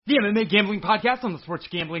The MMA Gambling Podcast on the Sports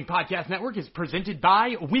Gambling Podcast Network is presented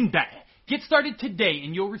by WynnBET. Get started today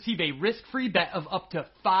and you'll receive a risk-free bet of up to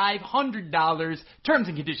 $500. Terms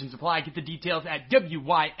and conditions apply. Get the details at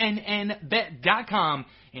wynnbet.com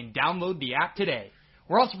and download the app today.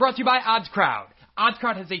 We're also brought to you by OddsCrowd.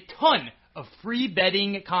 OddsCrowd has a ton of free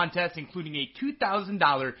betting contests, including a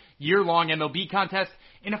 $2,000 year-long MLB contest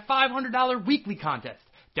and a $500 weekly contest.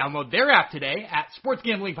 Download their app today at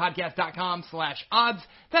sportsgamblingpodcast.com/odds.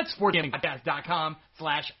 That's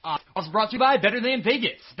sportsgamblingpodcast.com/odds. Also brought to you by Better Than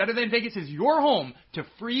Vegas. Better Than Vegas is your home to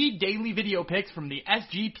free daily video picks from the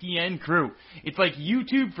SGPN crew. It's like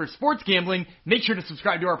YouTube for sports gambling. Make sure to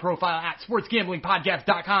subscribe to our profile at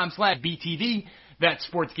sportsgamblingpodcast.com/BTV. That's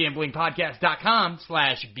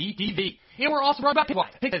sportsgamblingpodcast.com/BTV. And we're also brought by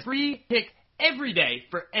Pickswise. Pick a free pick every day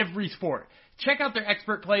for every sport. Check out their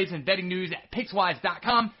expert plays and betting news at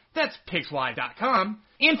Pickswise.com. That's Pickswise.com.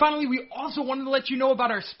 And finally, we also wanted to let you know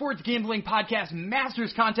about our Sports Gambling Podcast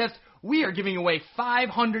Masters Contest. We are giving away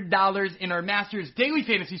 $500 in our Masters Daily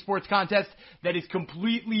Fantasy Sports Contest that is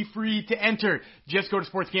completely free to enter. Just go to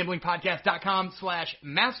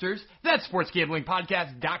sportsgamblingpodcast.com/masters. That's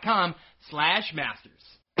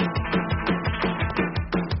sportsgamblingpodcast.com/masters.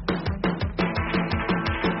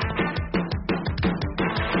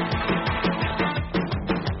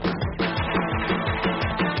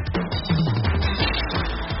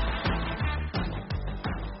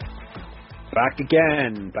 Back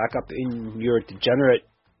again, back up in your degenerate,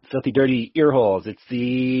 filthy, dirty ear holes. It's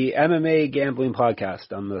the MMA Gambling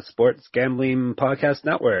Podcast on the Sports Gambling Podcast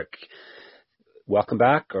Network. Welcome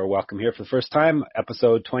back, or welcome here for the first time,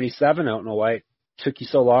 episode 27. I don't know why it took you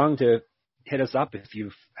so long to hit us up. If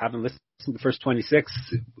you haven't listened to the first 26,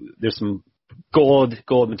 there's some gold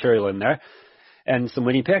material in there. And some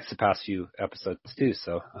winning picks the past few episodes, too.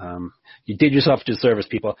 So you did yourself a disservice,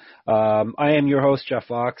 people. I am your host, Jeff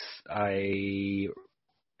Fox. I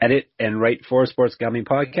edit and write for Sports Gambling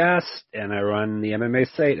Podcast, and I run the MMA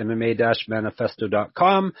site,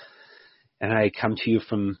 MMA-manifesto.com. And I come to you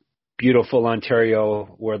from beautiful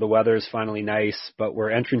Ontario, where the weather is finally nice, but we're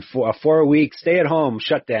entering a 4-week stay-at-home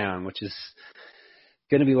shutdown, which is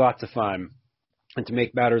going to be lots of fun. And to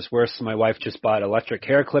make matters worse, my wife just bought electric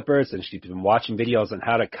hair clippers, and she's been watching videos on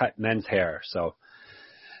how to cut men's hair. So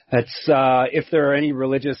that's if there are any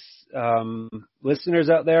religious listeners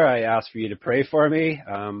out there, I ask for you to pray for me.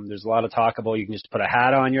 There's a lot of talk about you can just put a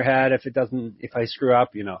hat on your head if I screw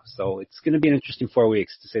up, So it's going to be an interesting 4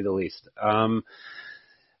 weeks, to say the least. My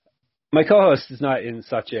co-host is not in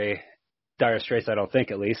such a dire straits, I don't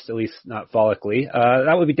think, at least not follically.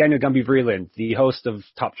 That would be Daniel Gumby Vreeland, the host of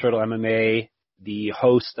Top Turtle MMA, the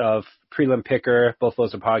host of Prelim Picker. Both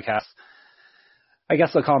those are podcasts. I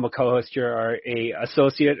guess I'll call him a co-host here, or a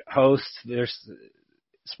associate host. There's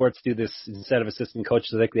sports do this instead of assistant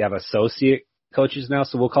coaches. I think they have associate coaches now,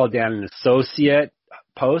 so we'll call Dan an associate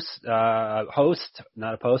host.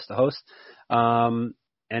 And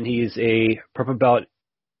he's a purple belt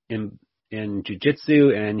in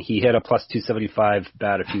jiu-jitsu, and he hit a plus 275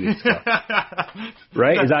 bat a few weeks ago.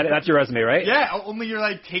 Right? That's your resume, right? Yeah, only you're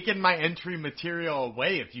like taking my entry material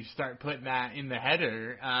away if you start putting that in the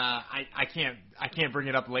header. I can't bring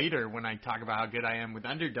it up later when I talk about how good I am with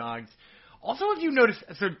underdogs. Also, if you notice,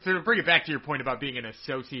 so to bring it back to your point about being an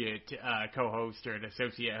associate co-host or an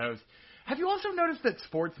associate host, have you also noticed that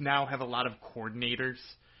sports now have a lot of coordinators?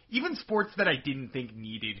 Even sports that I didn't think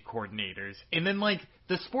needed coordinators. And then,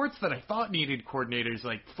 the sports that I thought needed coordinators,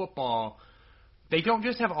 like football, they don't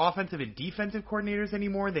just have offensive and defensive coordinators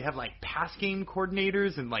anymore. They have, pass game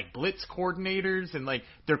coordinators and, blitz coordinators. And,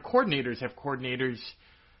 their coordinators have coordinators.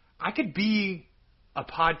 I could be a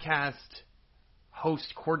podcast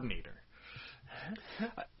host coordinator.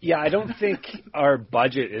 Yeah, I don't think our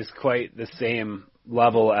budget is quite the same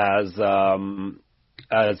level as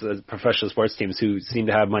professional sports teams who seem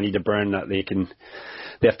to have money to burn that they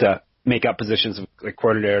have to make up positions of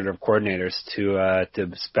coordinators to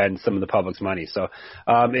spend some of the public's money. So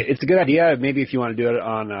it's a good idea. Maybe if you want to do it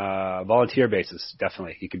on a volunteer basis,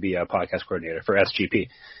 definitely you could be a podcast coordinator for SGP.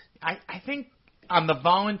 I think on the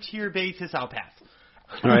volunteer basis, I'll pass.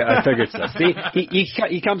 All right, I figured so. See,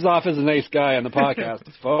 he comes off as a nice guy on the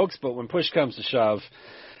podcast, folks, but when push comes to shove,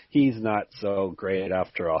 he's not so great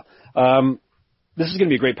after all. This is going to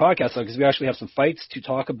be a great podcast, though, because we actually have some fights to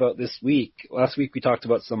talk about this week. Last week we talked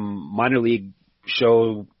about some minor league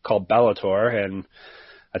show called Bellator, and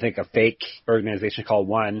I think a fake organization called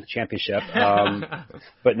One Championship.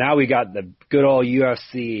 But now we got the good old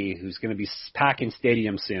UFC, who's going to be packing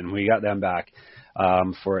stadiums soon. We got them back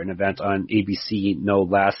for an event on ABC, no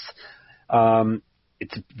less.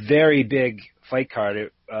 It's a very big fight card.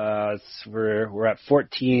 We're at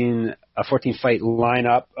 14, a 14 fight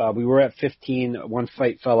lineup. We were at 15. One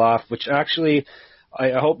fight fell off, which actually,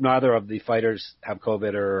 I hope neither of the fighters have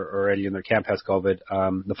COVID or any in their camp has COVID.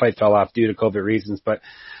 The fight fell off due to COVID reasons, but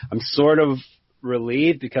I'm sort of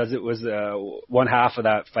relieved because it was one half of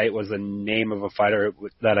that fight was the name of a fighter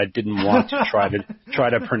that I didn't want to try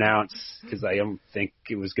to pronounce because I don't think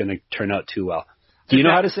it was going to turn out too well. Do you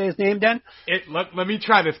know how to say his name, Dan? Let me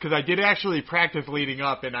try this because I did actually practice leading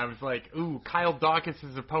up, and I was like, ooh, Kyle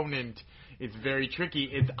Dawkins' opponent is very tricky.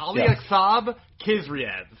 It's Aliaksab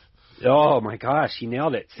Khizriev. Oh my gosh, he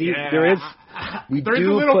nailed it. See, yeah. there's a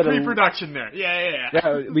little pre-production there.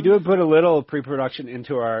 Yeah, we do put a little pre-production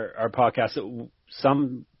into our podcast.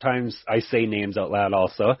 Sometimes I say names out loud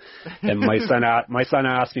also, and my son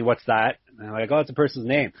asked me, "What's that?" And I'm like, "Oh, it's a person's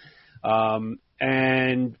name."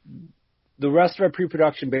 And the rest of our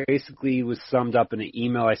pre-production basically was summed up in an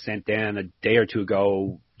email I sent Dan a day or two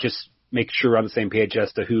ago. Just make sure we're on the same page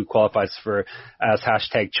as to who qualifies as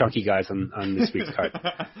hashtag chunky guys on this week's card.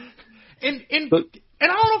 And I don't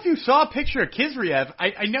know if you saw a picture of Khizriev.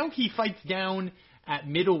 I know he fights down at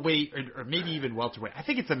middleweight or maybe even welterweight. I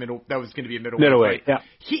think it's that was going to be a middleweight. Yeah.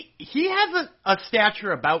 He has a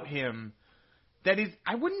stature about him that is,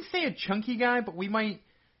 I wouldn't say a chunky guy, but we might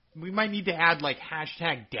need to add like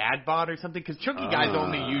hashtag dad bod or something because chunky guys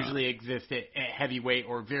only usually exist at heavyweight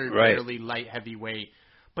or very rarely light heavyweight.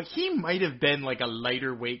 But he might have been like a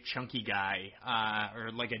lighter weight chunky guy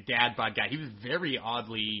or like a dad bod guy. He was very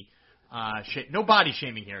oddly shaped. No body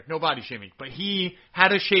shaming here. No body shaming. But he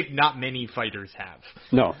had a shape not many fighters have.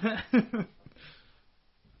 No.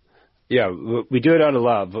 Yeah, we do it out of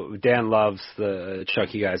love. Dan loves the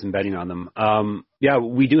chunky guys and betting on them. Yeah,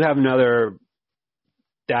 we do have another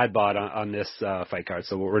dad bod on this fight card,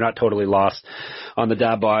 so we're not totally lost on the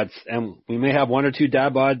dad bods, and we may have one or two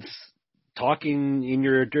dad bods talking in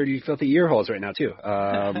your dirty, filthy ear holes right now too.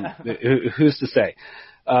 Who's to say?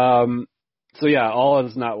 So yeah, all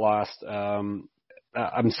is not lost. I'm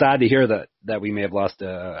sad to hear that we may have lost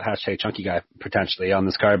a hashtag chunky guy potentially on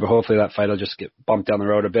this card, but hopefully that fight will just get bumped down the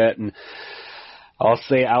road a bit, and I'll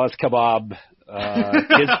say Alice Kebab.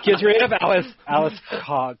 Khizriev, Alice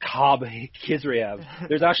Cobb Khizriev.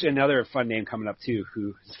 There's actually another fun name coming up too,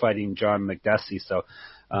 who is fighting John McDessie. So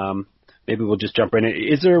maybe we'll just jump right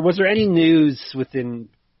in. Was there any news within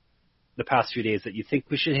the past few days that you think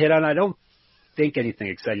we should hit on? I don't think anything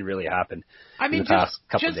exciting really happened. In the past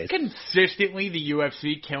couple of days. Consistently the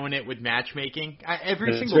UFC killing it with matchmaking.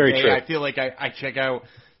 Every single day, true. I feel like I check out.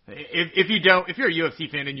 If you're a UFC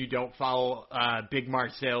fan and you don't follow Big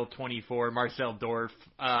Marcel 24, Marcel Dorf,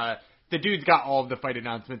 the dude's got all of the fight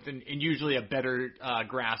announcements and usually a better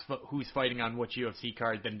grasp of who's fighting on which UFC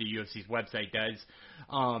card than the UFC's website does.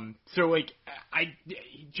 So like I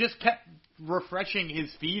just kept refreshing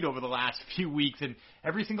his feed over the last few weeks, and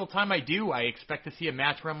every single time I do, I expect to see a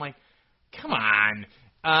match where I'm like, come on.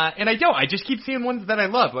 And I don't. I just keep seeing ones that I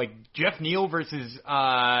love, like Jeff Neal versus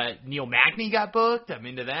Neil Magny got booked. I'm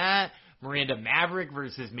into that. Miranda Maverick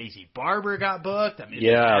versus Macy Barber got booked. I'm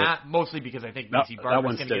into that, mostly because I think Macy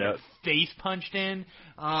Barber's going to get her face punched in.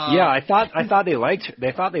 Yeah, I thought they liked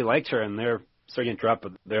her, and they're sorry to interrupt,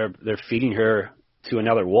 but they're feeding her to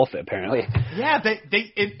another wolf apparently. Yeah,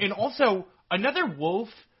 and also another wolf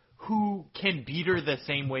who can beat her the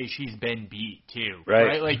same way she's been beat too.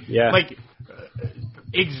 Right? Like, yeah. Like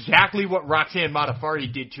exactly what Roxanne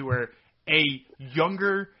Modafferi did to her, a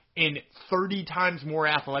younger and 30 times more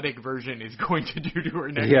athletic version is going to do to her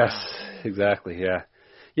next Yes, round. exactly, yeah.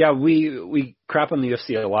 Yeah, we crap on the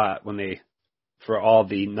UFC a lot for all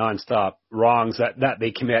the nonstop wrongs that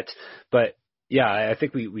they commit. But yeah, I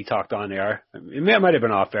think we talked on air. It might have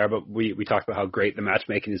been off air, but we talked about how great the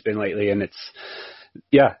matchmaking has been lately, and it's,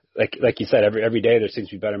 yeah, like you said, every day there seems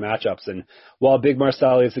to be better matchups. And while Big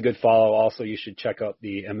Marcel is a good follow, also you should check out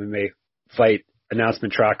the MMA fight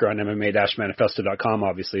announcement tracker on MMA-manifesto.com.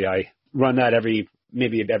 Obviously, I run that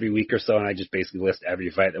maybe every week or so, and I just basically list every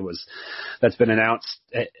fight that's been announced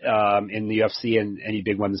in the UFC and any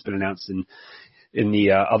big one that's been announced in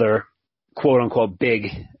the other quote unquote big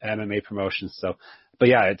MMA promotions. So, but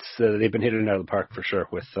yeah, it's they've been hitting it out of the park for sure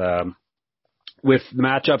with the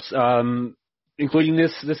matchups. Including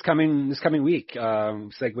this coming week,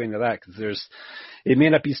 segueing to that, because it may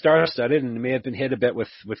not be star-studded and it may have been hit a bit with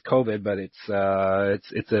COVID, but it's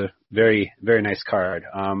a very, very nice card.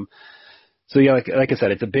 So yeah, like I said,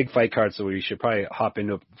 it's a big fight card, so we should probably hop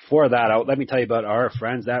into it. Before that, let me tell you about our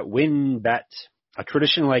friends at WynnBET. A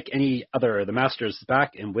tradition like any other, the Masters is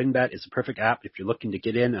back, and WynnBET is the perfect app if you're looking to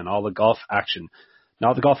get in on all the golf action.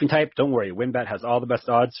 Not the golfing type? Don't worry. WynnBET has all the best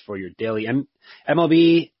odds for your daily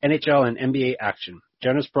MLB, NHL, and NBA action.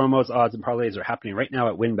 Generous promos, odds, and parlays are happening right now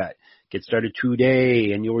at WynnBET. Get started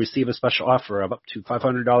today, and you'll receive a special offer of up to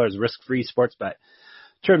 $500 risk-free sports bet.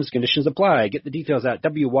 Terms and conditions apply. Get the details at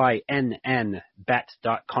wynnbet.com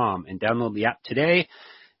and download the app today.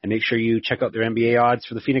 And make sure you check out their NBA odds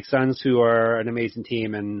for the Phoenix Suns, who are an amazing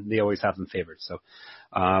team, and they always have them favored. So,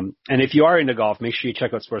 and if you are into golf, make sure you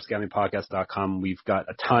check out sportsgamblingpodcast.com. We've got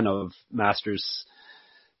a ton of Masters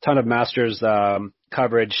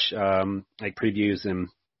coverage, like previews and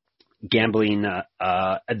gambling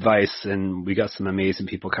advice, and we got some amazing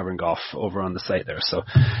people covering golf over on the site there. So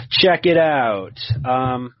check it out.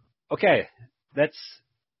 Okay, let's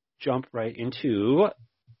jump right into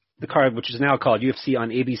the card, which is now called UFC on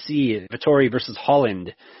ABC, Vettori versus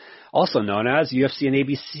Holland, also known as UFC on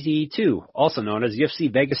ABC 2, also known as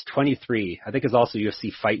UFC Vegas 23. I think it's also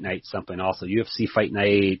UFC Fight Night something, also UFC Fight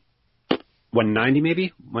Night 190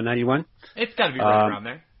 maybe, 191. It's got to be right around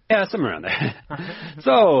there. Yeah, somewhere around there.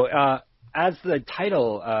 So, as the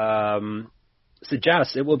title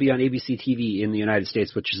suggests, it will be on ABC TV in the United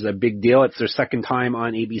States, which is a big deal. It's their second time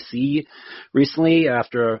on ABC recently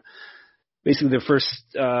after basically their first,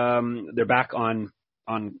 they're back on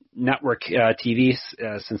network TV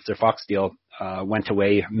since their Fox deal went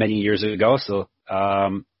away many years ago. So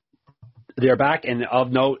they're back, and of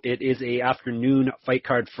note, it is a afternoon fight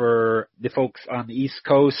card for the folks on the East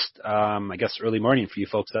Coast. I guess early morning for you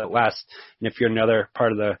folks at last. And if you're in another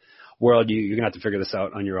part of the world, you're gonna have to figure this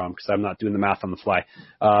out on your own because I'm not doing the math on the fly.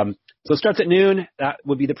 So it starts at noon. That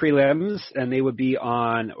would be the prelims, and they would be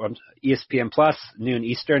on ESPN Plus, noon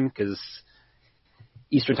Eastern, because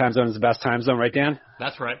Eastern time zone is the best time zone, right, Dan?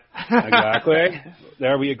 That's right. Exactly.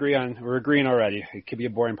 There we're agreeing already. It could be a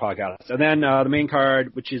boring podcast. And then the main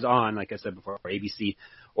card, which is on, like I said before, ABC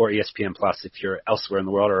or ESPN Plus if you're elsewhere in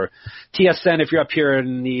the world, or TSN if you're up here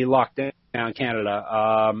in the lockdown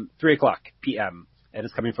Canada, 3 o'clock p.m. And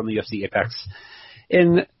it's coming from the UFC Apex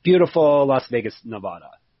in beautiful Las Vegas, Nevada.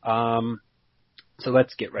 So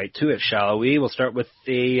let's get right to it, shall we? We'll start with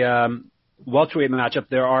the welterweight matchup.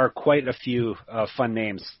 There are quite a few fun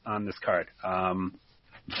names on this card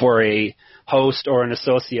for a host or an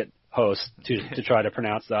associate host to try to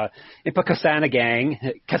pronounce. Impa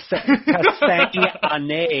Kasanganay,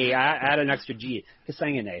 add an extra G.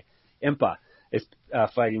 Kasanganay. Impa is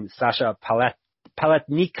fighting Sasha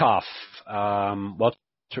Palatnikov,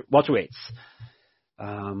 welterweights.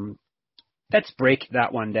 Let's break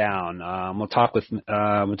that one down.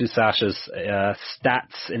 We'll do Sasha's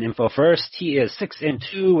stats and info first. He is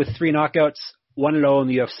 6-2 with 3 knockouts, 1-0 in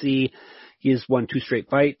the UFC. He has won 2 straight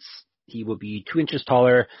fights. He will be 2 inches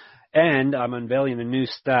taller, and I'm unveiling a new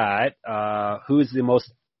stat. Who is the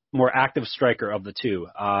more active striker of the two?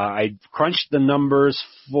 I crunched the numbers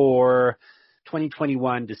for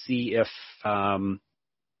 2021 to see if a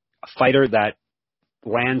fighter that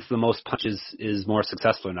lands the most punches is more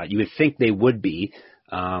successful or not. You would think they would be.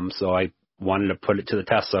 So I wanted to put it to the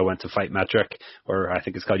test. So I went to Fight Metric, or I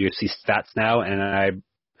think it's called UFC Stats now, and I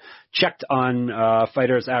checked on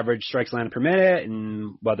fighters' average strikes landed per minute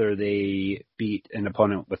and whether they beat an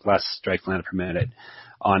opponent with less strikes landed per minute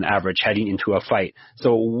on average heading into a fight.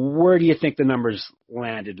 So where do you think the numbers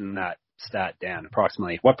landed in that stat, Dan,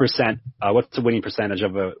 approximately? What percent, what's the winning percentage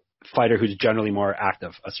of a fighter who's generally more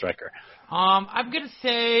active, a striker? I'm gonna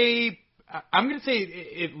say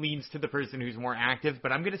it leans to the person who's more active,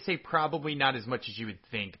 but I'm gonna say probably not as much as you would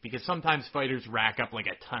think, because sometimes fighters rack up like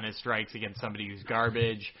a ton of strikes against somebody who's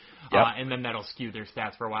garbage, and then that'll skew their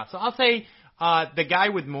stats for a while. So I'll say the guy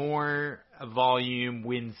with more volume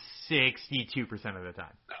wins 62% of the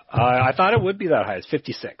time. I thought it would be that high. It's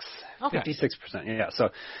 56. Okay. 56%. Yeah.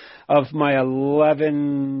 So of my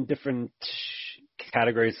 11 different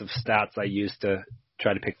categories of stats I use to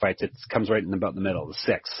try to pick fights, it comes right in about the middle, the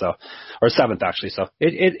 6th, so, or 7th actually. So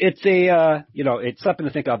it's a it's something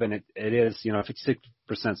to think of, and it is 56%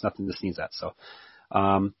 is nothing to sneeze at. So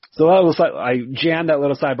that was, I jammed that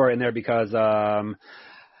little sidebar in there because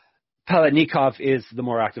Palatnikov is the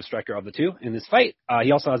more active striker of the two in this fight.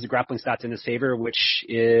 He also has the grappling stats in his favor, which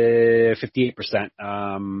is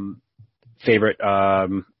 58% favorite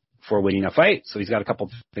for winning a fight. So he's got a couple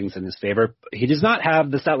of things in his favor. He does not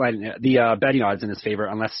have the stat line, the betting odds in his favor,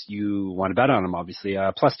 unless you want to bet on him, obviously.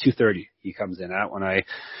 Plus 230 he comes in at when I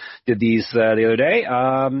did these the other day.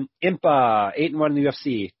 Impa, 8-1 in the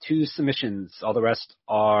UFC, 2 submissions. All the rest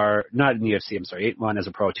are not in the UFC. I'm sorry, 8-1 as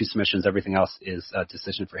a pro, 2 submissions. Everything else is a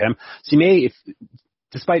decision for him. So you may,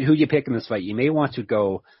 despite who you pick in this fight, you may want to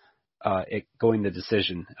go going the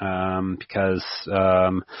decision, because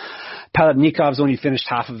Palatnikov's only finished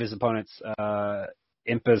half of his opponent's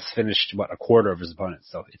Impa's finished, a quarter of his opponents.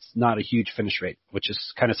 So it's not a huge finish rate, which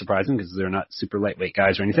is kind of surprising because they're not super lightweight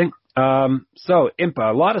guys or anything. So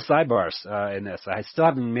Impa, a lot of sidebars in this. I still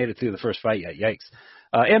haven't made it through the first fight yet. Yikes.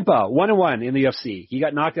 Impa, 1-1 in the UFC. He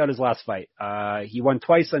got knocked out his last fight. He won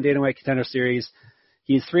twice on Dana White Contender Series.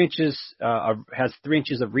 He's 3 inches, has 3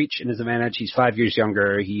 inches of reach in his advantage. He's 5 years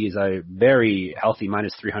younger. He's a very healthy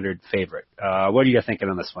minus 300 favorite. What are you thinking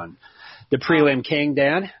on this one? The prelim king,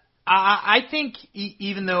 Dan? I think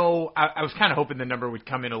even though I was kind of hoping the number would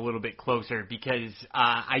come in a little bit closer because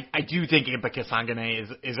I do think Impa Kasanganay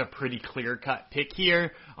is a pretty clear-cut pick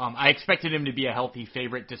here. I expected him to be a healthy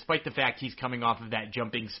favorite despite the fact he's coming off of that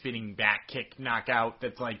jumping, spinning back kick knockout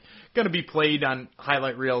that's like going to be played on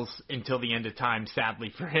highlight reels until the end of time,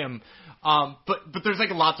 sadly for him. But there's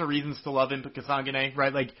like lots of reasons to love Impa Kasanganay,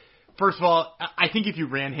 right? Like, first of all, I think if you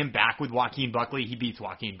ran him back with Joaquin Buckley, he beats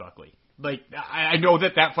Joaquin Buckley. Like, I know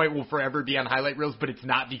that fight will forever be on highlight reels, but it's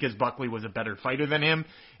not because Buckley was a better fighter than him.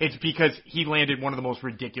 It's because he landed one of the most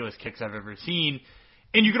ridiculous kicks I've ever seen.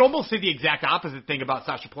 And you could almost say the exact opposite thing about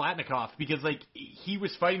Sasha Palatnikov because, like, he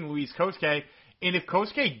was fighting Luis Kosuke, and if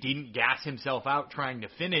Kosuke didn't gas himself out trying to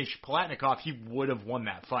finish Palatnikov, he would have won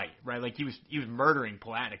that fight, right? Like, he was murdering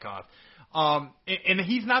Palatnikov. And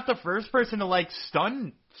he's not the first person to, like,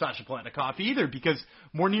 stun Sasha Palatnikov either, because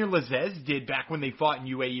Mounir Lazzez did back when they fought in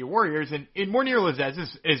UAE Warriors, and Mounir Lazzez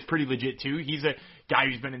is pretty legit too. He's a guy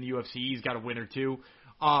who's been in the UFC. He's got a win or two.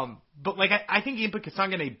 But like I think Impa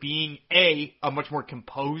Kasanganay being a much more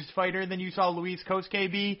composed fighter than you saw Luis Kosuke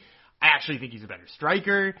be, I actually think he's a better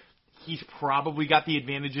striker. He's probably got the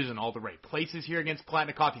advantages in all the right places here against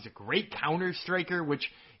Palatnikov. He's a great counter striker, which,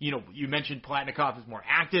 you know, you mentioned Palatnikov is more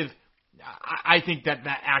active. I think that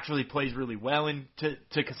actually plays really well into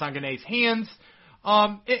Kasanganay's hands.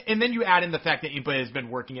 And then you add in the fact that Impa has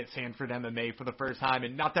been working at Sanford MMA for the first time,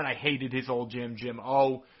 and not that I hated his old gym, Jim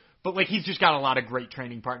O, but like he's just got a lot of great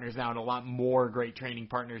training partners now and a lot more great training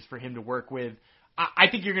partners for him to work with. I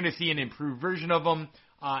think you're going to see an improved version of him,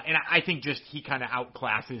 and I think just he kind of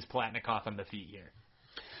outclasses Palatnikov on the feet here.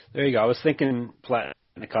 There you go. I was thinking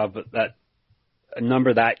Palatnikov, but that a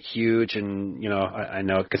number that huge, and you know, I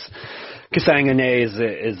know Kasanganay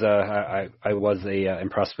I was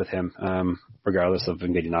impressed with him, regardless of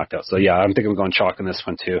him getting knocked out. So yeah, I think I'm going chalk on this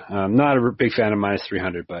one too. I'm not a big fan of minus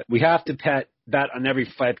 300, but we have to bet on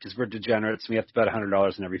every fight because we're degenerates. We have to bet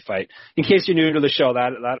 $100 on every fight. In case you're new to the show,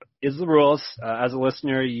 that is the rules. As a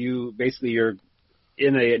listener, you're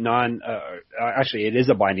in a actually it is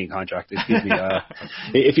a binding contract, excuse me.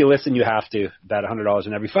 If you listen, you have to bet $100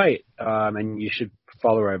 on every fight, and you should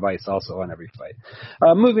follow our advice also on every fight.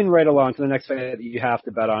 Moving right along to the next fight that you have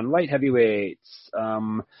to bet on, light heavyweights.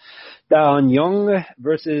 Dawn Young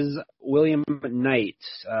versus William Knight.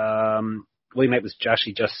 William Knight was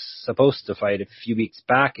actually just supposed to fight a few weeks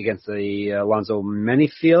back against the Alonzo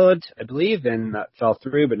Menifield, I believe, and that fell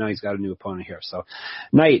through, but now he's got a new opponent here. So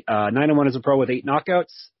Knight, 9-1 as a pro with 8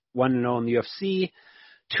 knockouts, 1-0 in the UFC,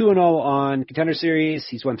 2-0 on Contender Series.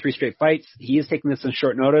 He's won 3 straight fights. He is taking this on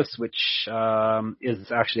short notice, which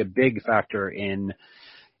is actually a big factor in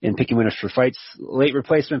picking winners for fights. Late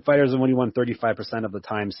replacement fighters have only won 35% of the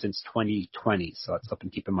time since 2020, so that's something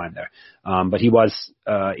to keep in mind there. But he was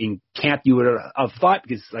in camp, you would have thought,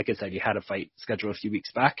 because like I said, he had a fight scheduled a few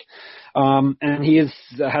weeks back. And he has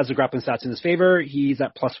the grappling stats in his favor. He's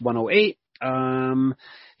at plus 108.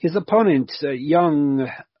 His opponent, Jung,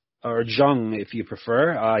 if you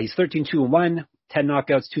prefer, he's 13-2-1, 10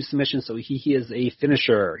 knockouts, 2 submissions, so he is a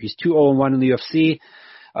finisher. He's 2-0-1 in the UFC.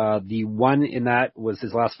 The one in that was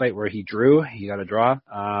his last fight where he drew. He got a draw.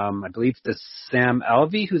 I believe to Sam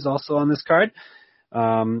Alvey, who's also on this card.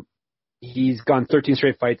 He's gone 13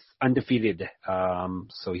 straight fights undefeated.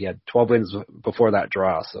 So he had 12 wins before that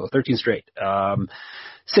draw. So 13 straight.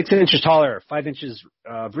 6 inches taller, 5 inches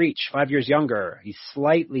of reach, 5 years younger. He's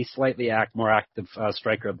slightly more active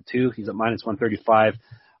striker of the two. He's at minus 135.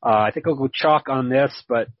 I think I'll go chalk on this,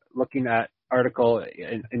 but looking at article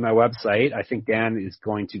in my website, I think Dan is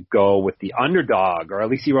going to go with the underdog, or at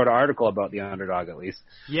least he wrote an article about the underdog at least.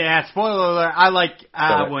 Yeah, spoiler alert, I like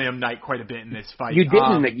William Knight quite a bit in this fight. You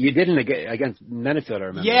didn't against Menifield, I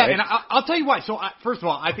remember. Yeah, right? and I'll tell you why. So first of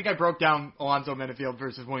all, I think I broke down Alonzo Menifield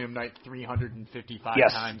versus William Knight 355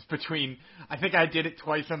 times between, I think I did it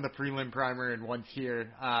twice on the prelim primer and once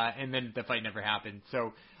here, and then the fight never happened.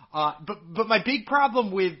 So but my big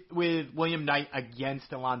problem with William Knight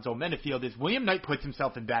against Alonzo Menifield is William Knight puts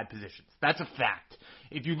himself in bad positions. That's a fact.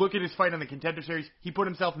 If you look at his fight on the Contender Series, he put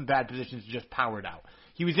himself in bad positions, just powered out.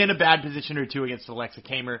 He was in a bad position or two against Alexa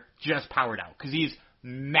Kamer, just powered out, because he's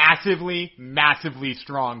massively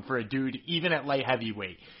strong for a dude, even at light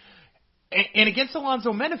heavyweight. And against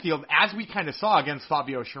Alonzo Menefield, as we kind of saw against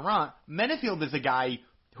Fabio Cherant, Menefield is a guy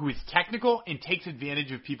who is technical and takes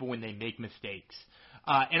advantage of people when they make mistakes.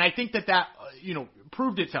 And I think that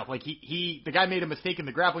proved itself. Like the guy made a mistake in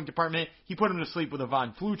the grappling department. He put him to sleep with a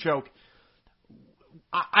Von Flue choke.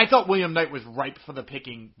 I thought William Knight was ripe for the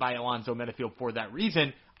picking by Alonzo Menefield for that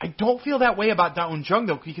reason. I don't feel that way about Da Un Jung,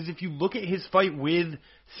 though, because if you look at his fight with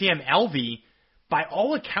Sam Alvey, by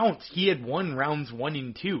all accounts, he had won rounds 1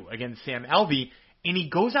 and 2 against Sam Alvey, and he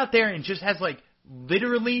goes out there and just has,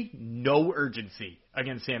 literally no urgency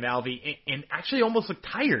against Sam Alvey, and actually almost looked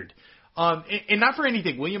tired. And not for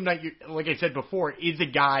anything, William Knight, like I said before, is a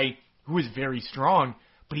guy who is very strong,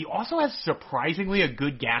 but he also has surprisingly a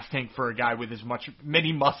good gas tank for a guy with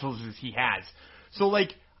many muscles as he has. So,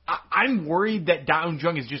 I'm worried that Da Un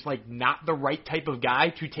Jung is just, not the right type of guy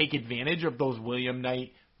to take advantage of those William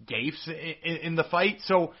Knight gaffes in the fight.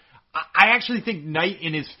 So, I actually think Knight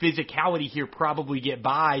and his physicality here probably get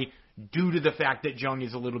by due to the fact that Jung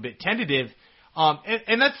is a little bit tentative.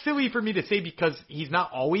 And that's silly for me to say because he's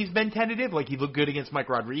not always been tentative. He looked good against Mike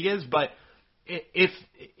Rodriguez, but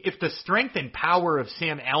if the strength and power of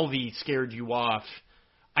Sam Alvey scared you off,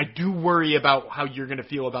 I do worry about how you're going to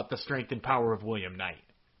feel about the strength and power of William Knight.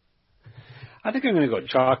 I think I'm going to go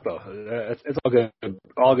chalk, though. It's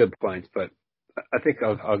all good points, but I think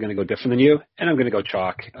I'm going to go different than you, and I'm going to go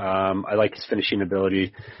chalk. I like his finishing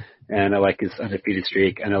ability, and I like his undefeated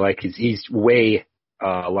streak, and I like he's way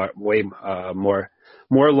more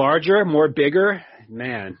larger, more bigger.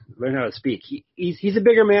 Man, learn how to speak. He's a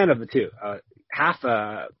bigger man of the two. Half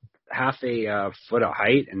a foot of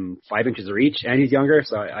height and 5 inches of reach, and he's younger.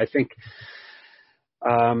 So I think,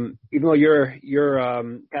 even though your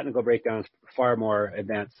technical breakdown is far more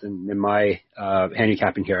advanced than my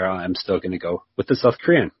handicapping here, I'm still going to go with the South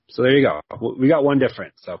Korean. So there you go. We got one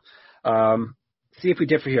difference. So see if we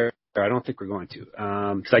differ here. I don't think we're going to,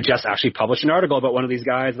 because I just actually published an article about one of these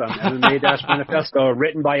guys on MMA-Manifesto,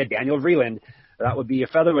 written by a Daniel Vreeland. That would be a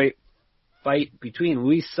featherweight fight between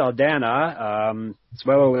Luis Saldana,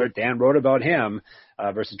 spoiler alert, Dan wrote about him,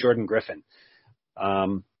 versus Jordan Griffin.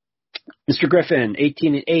 Mr. Griffin,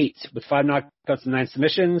 18-8 with 5 knockouts and 9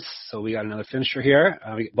 submissions. So we got another finisher here.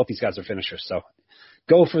 Both these guys are finishers, so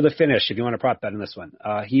go for the finish if you want to prop bet on this one.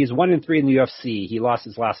 He's 1-3 in the UFC. He lost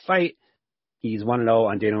his last fight. He's 1-0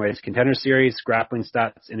 on Dana White's Contender Series. Grappling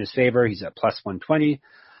stats in his favor. He's at plus 120.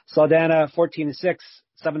 Saldana, 14-6,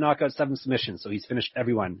 7 knockouts, 7 submissions. So he's finished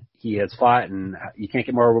everyone he has fought, and you can't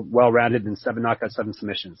get more well-rounded than 7 knockouts, 7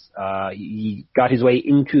 submissions. He got his way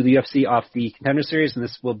into the UFC off the Contender Series, and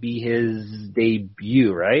this will be his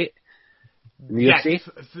debut, right? In the UFC?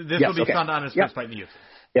 This will be Saldana's first fight in the UFC.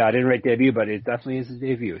 Yeah, I didn't write debut, but it definitely is his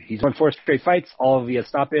debut. He's won 4 straight fights, all via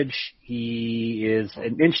stoppage. He is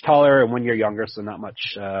an inch taller and 1 year younger, so not much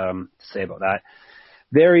to say about that.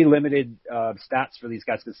 Very limited stats for these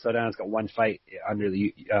guys because Saldana's got 1 fight under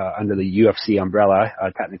the UFC umbrella,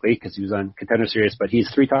 technically, because he was on Contender Series, but he's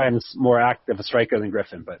 3 times more active a striker than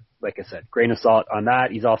Griffin. But like I said, grain of salt on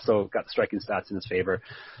that. He's also got the striking stats in his favor.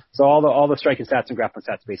 So all the striking stats and grappling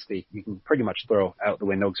stats, basically, you can pretty much throw out the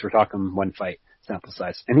window because we're talking 1 fight sample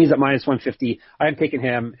size. And he's at minus 150. I'm taking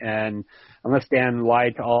him, and unless Dan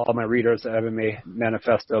lied to all my readers at MMA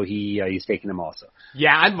Manifesto, he's taking him also.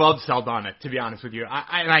 Yeah, I love Saldana, to be honest with you.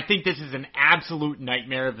 And I think this is an absolute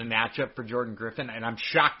nightmare of the matchup for Jordan Griffin, and I'm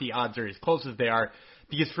shocked the odds are as close as they are,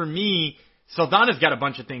 because for me, Saldana's got a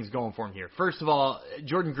bunch of things going for him here. First of all,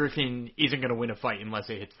 Jordan Griffin isn't going to win a fight unless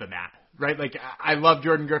it hits the mat, right? I love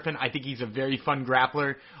Jordan Griffin. I think he's a very fun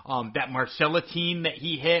grappler. That Marcella team that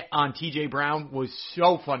he hit on TJ Brown was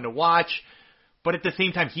so fun to watch. But at the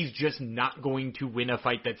same time, he's just not going to win a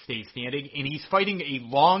fight that stays standing. And he's fighting a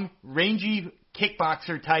long, rangy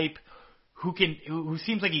kickboxer type who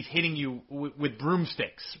seems like he's hitting you with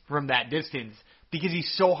broomsticks from that distance because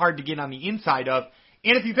he's so hard to get on the inside of.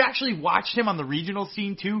 And if you've actually watched him on the regional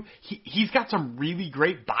scene too, he's got some really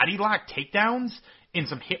great body lock takedowns and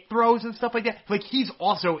some hip throws and stuff like that. He's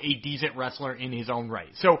also a decent wrestler in his own right.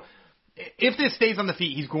 So if this stays on the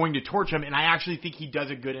feet, he's going to torch him, and I actually think he does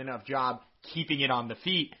a good enough job keeping it on the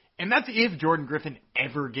feet. And that's if Jordan Griffin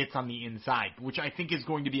ever gets on the inside, which I think is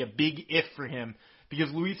going to be a big if for him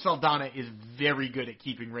because Luis Saldana is very good at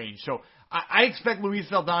keeping range. So I expect Luis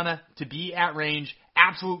Saldana to be at range,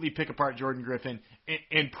 absolutely pick apart Jordan Griffin,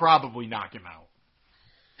 and probably knock him out.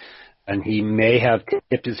 And he may have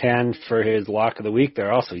tipped his hand for his lock of the week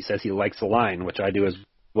there also. He says he likes the line, which I do as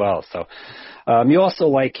well. So you also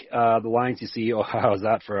like the lines you see. Oh, how's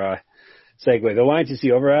that for segue. The lines you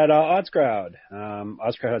see over at OddsCrowd.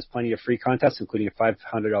 OddsCrowd has plenty of free contests, including a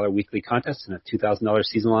 $500 weekly contest and a $2,000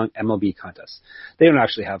 season-long MLB contest. They don't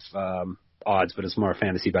actually have odds, but it's more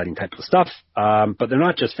fantasy betting type of stuff. But they're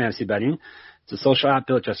not just fantasy betting. It's a social app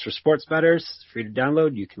built just for sports bettors. It's free to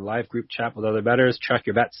download. You can live group chat with other bettors, track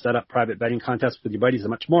your bets, set up private betting contests with your buddies,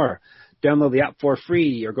 and much more. Download the app for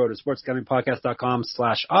free or go to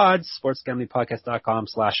sportsgamblingpodcast.com/odds,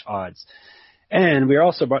 sportsgamblingpodcast.com/odds. And we are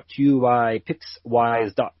also brought to you by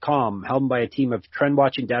PicksWise.com, helmed by a team of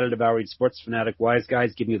trend-watching, data-devouring sports fanatic wise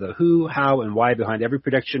guys giving you the who, how, and why behind every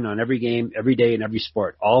prediction on every game, every day, and every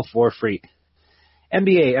sport, all for free.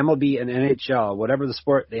 NBA, MLB, and NHL, whatever the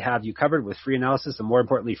sport, they have you covered with free analysis and, more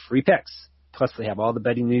importantly, free picks. Plus, they have all the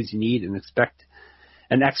betting news you need and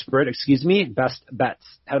best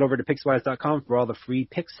bets. Head over to PicksWise.com for all the free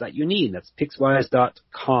picks that you need. That's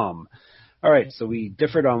PicksWise.com. All right, so we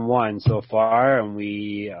differed on one so far, and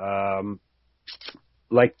we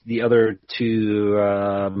like the other two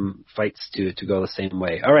fights to go the same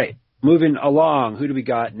way. All right, moving along. Who do we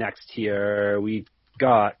got next here? We've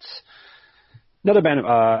got another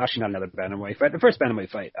actually not another bantamweight fight. The first bantamweight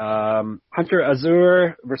fight. Hunter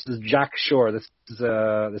Azure versus Jack Shore. This is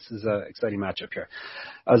a exciting matchup here.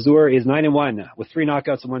 Azure is 9-1 with 3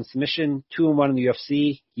 knockouts and 1 submission, 2-1 in the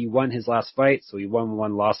UFC. He won his last fight, so he won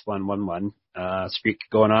 1, lost 1, won 1. Streak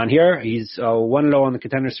going on here. He's 1-0 on the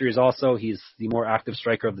Contender Series also. He's the more active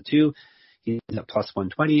striker of the two. He's at plus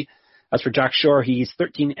 120. As for Jack Shore, he's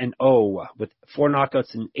 13-0 with 4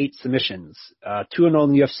 knockouts and 8 submissions. 2-0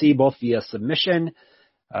 in the UFC, both via submission.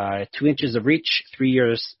 2 inches of reach, 3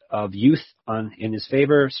 years of youth in his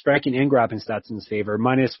favor. Striking and grappling stats in his favor,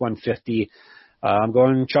 minus 150. I'm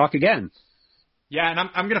going chalk again. Yeah, and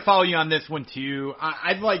I'm going to follow you on this one too.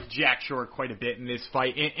 I like Jack Shore quite a bit in this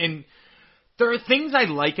fight, and there are things I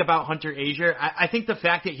like about Hunter Azure. I think the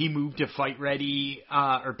fact that he moved to Fight Ready,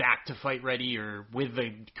 or back to Fight Ready, or with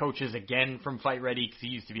the coaches again from Fight Ready, because he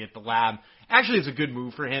used to be at the lab, actually is a good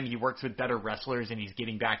move for him. He works with better wrestlers, and he's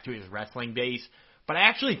getting back to his wrestling base. But I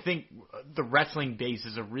actually think the wrestling base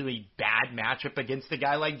is a really bad matchup against a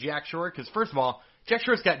guy like Jack Shore, because first of all, Jack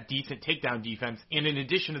Shore's got decent takedown defense, and in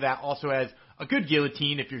addition to that, also has a good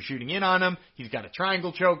guillotine if you're shooting in on him. He's got a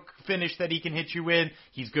triangle choke finish that he can hit you with.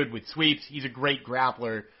 He's good with sweeps. He's a great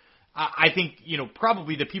grappler. I think,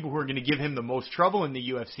 probably the people who are going to give him the most trouble in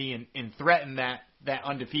the UFC and threaten that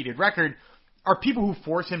undefeated record are people who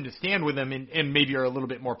force him to stand with him and maybe are a little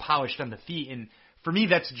bit more polished on the feet. And for me,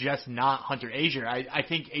 that's just not Hunter Azure. I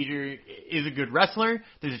think Azure is a good wrestler.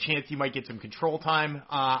 There's a chance he might get some control time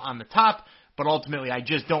on the top. But ultimately, I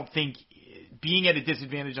just don't think being at a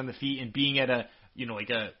disadvantage on the feet and being at a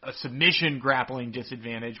submission grappling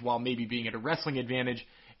disadvantage while maybe being at a wrestling advantage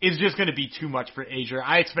is just going to be too much for Azure.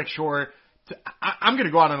 I expect Shore to, I'm going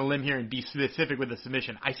to go out on a limb here and be specific with a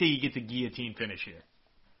submission. I say he gets a guillotine finish here.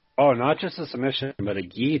 Oh, not just a submission, but a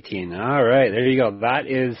guillotine. All right, there you go. That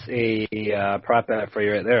is a prop bet for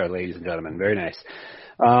you right there, ladies and gentlemen. Very nice.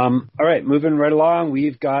 All right, moving right along,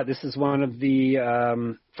 this is one of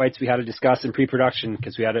the fights we had to discuss in pre-production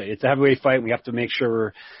because it's a heavyweight fight. And we have to make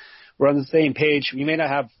sure we're on the same page. We may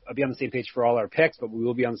not be on the same page for all our picks, but we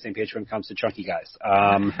will be on the same page when it comes to chunky guys.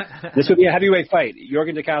 This would be a heavyweight fight.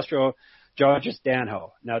 Yorgan De Castro, Georges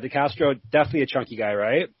Danho. Now, De Castro, definitely a chunky guy,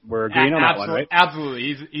 right? We're agreeing on that one, right?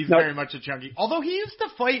 Absolutely. He's very much a chunky. Although he used to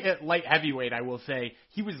fight at light heavyweight, I will say.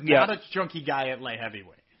 He was not a chunky guy at light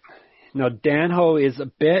heavyweight. No, Danho is a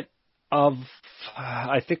bit of,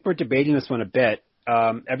 I think we're debating this one a bit.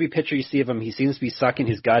 Every picture you see of him, he seems to be sucking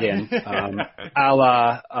his gut in, a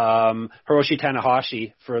la Hiroshi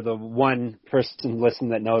Tanahashi, for the one person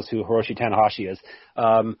listening that knows who Hiroshi Tanahashi is.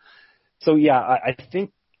 So yeah, I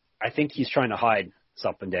think he's trying to hide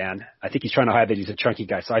something, Dan. I think he's trying to hide that he's a chunky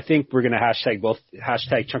guy. So I think we're going to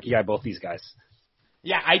hashtag chunky guy both these guys.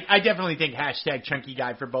 Yeah, I definitely think hashtag chunky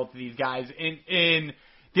guy for both of these guys. And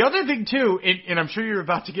the other thing too, and I'm sure you're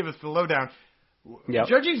about to give us the lowdown. Yep.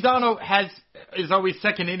 Georges Danho is always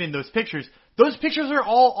second in those pictures. Those pictures are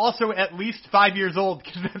all also at least 5 years old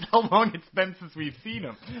because that's how long it's been since we've seen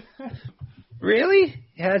him. Really?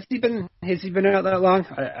 Has he been out that long?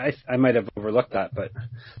 I might have overlooked that, but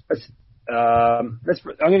I'm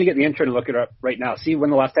going to get the intern to look it up right now. See when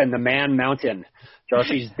the last time the Man Mountain,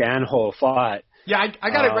 Georges Danho fought. Yeah, I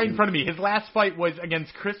got it right in front of me. His last fight was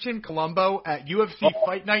against Christian Colombo at UFC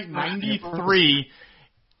Fight Night 93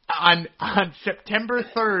 on September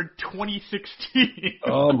 3rd, 2016.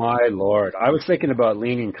 Oh, my Lord. I was thinking about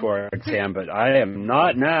leaning towards him, but I am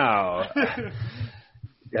not now.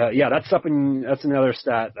 Yeah, that's something. That's another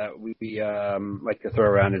stat that we like to throw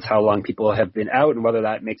around is how long people have been out and whether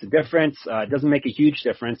that makes a difference. It doesn't make a huge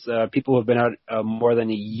difference. People who have been out more than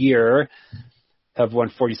a year have won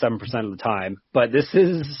 47% of the time, but this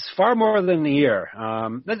is far more than a year.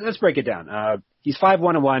 Let's break it down. He's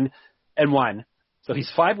 5-1-1 and 1, so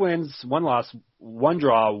he's 5 wins, 1 loss, 1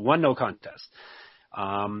 draw, 1 no contest.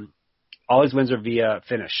 All his wins are via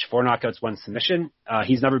finish. 4 knockouts, 1 submission.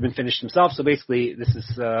 He's never been finished himself, so basically this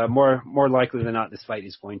is more likely than not this fight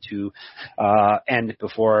is going to end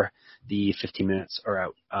before the 15 minutes are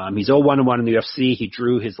out. He's 0-1-1 in the UFC. He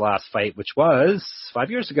drew his last fight, which was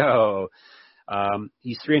 5 years ago.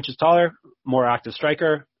 He's 3 inches taller, more active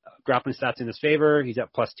striker. Grappling stats in his favor. He's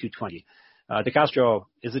at plus 220. De Castro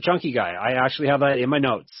is a chunky guy. I actually have that in my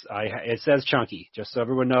notes. It says chunky, just so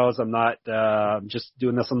everyone knows I'm not just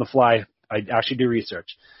doing this on the fly. I actually do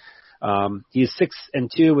research. He's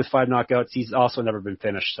 6-2 with 5 knockouts. He's also never been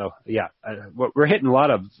finished. So yeah, we're hitting a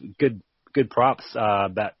lot of good props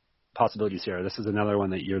bet possibilities here. This is another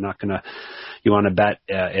one that you want to bet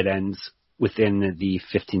it ends within the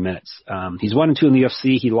 15 minutes. He's 1-2 in the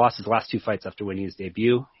UFC. He lost his last 2 fights after winning his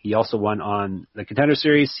debut. He also won on the Contender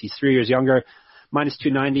Series. He's 3 years younger. Minus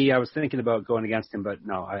 290. I was thinking about going against him, but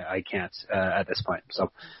no, I can't at this point.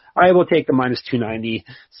 So I will take the minus 290.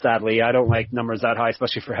 Sadly, I don't like numbers that high,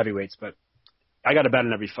 especially for heavyweights, but I got to bet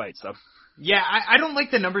in every fight. So yeah, I don't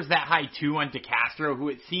like the numbers that high too on De Castro, who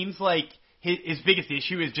it seems like his biggest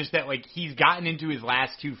issue is just that like he's gotten into his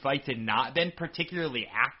last 2 fights and not been particularly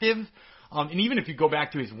active. And even if you go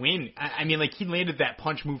back to his win, I mean, like he landed that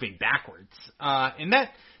punch moving backwards, and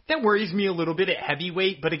that worries me a little bit at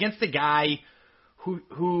heavyweight. But against a guy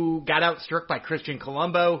who got outstruck by Christian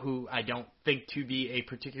Colombo, who I don't think to be a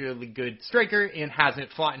particularly good striker and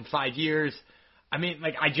hasn't fought in 5 years. I mean,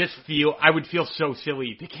 like, I would feel so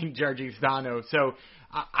silly picking Giargiano. So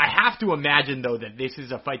I have to imagine, though, that this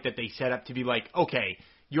is a fight that they set up to be like, okay,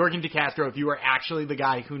 Yorgan De Castro, if you are actually the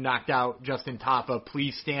guy who knocked out Justin Tafa,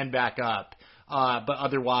 please stand back up. But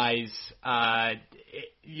otherwise,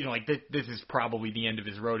 this is probably the end of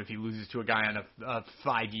his road if he loses to a guy on a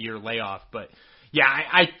 5-year layoff. But yeah,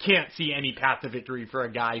 I can't see any path to victory for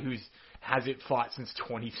a guy who hasn't fought since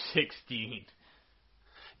 2016.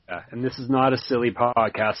 And this is not a silly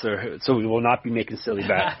podcast, so we will not be making silly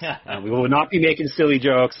bets. We will not be making silly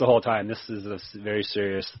jokes the whole time. This is a very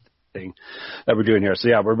serious thing that we're doing here. So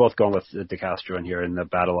yeah, we're both going with De Castro in here in the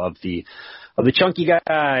battle of the chunky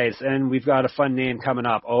guys, and we've got a fun name coming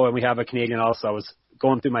up. Oh, and we have a Canadian also. I was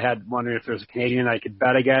going through my head wondering if there's a Canadian I could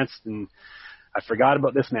bet against, and I forgot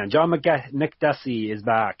about this man. John Makdessi is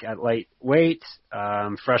back at lightweight,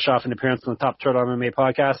 fresh off an appearance on the Top Turtle MMA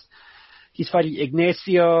podcast. He's fighting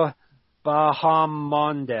Ignacio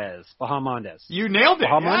Bahamondes. You nailed it.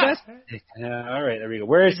 Bahamondes? Yeah. All right, there we go.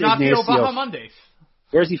 Where is Ignacio Bahamondes?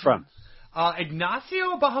 Where is he from?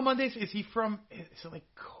 Ignacio Bahamondes, is he from, is it like,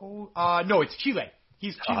 no, it's Chile.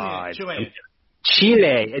 He's Chilean.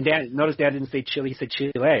 Chile. And notice Dan didn't say Chile, he said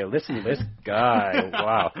Chile. Listen to this guy.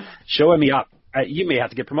 Wow. Showing me up. You may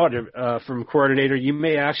have to get promoted from coordinator. You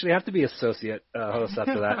may actually have to be associate host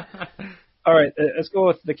after that. All right, let's go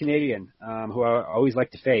with the Canadian, who I always like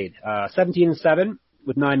to fade. 17-7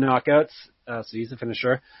 with 9 knockouts, so he's a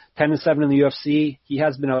finisher. 10-7 in the UFC. He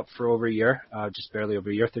has been out for over a year, just barely over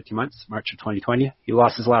a year, 13 months, March of 2020. He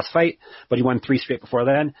lost his last fight, but he won 3 straight before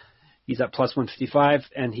then. He's at plus 155,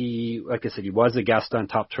 and he, like I said, he was a guest on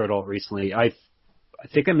Top Turtle recently. I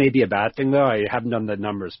think it may be a bad thing though. I haven't done the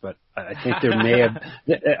numbers, but I think there may have.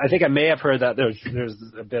 I think I may have heard that there's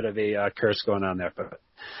a bit of a curse going on there, but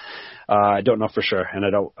I don't know for sure. And I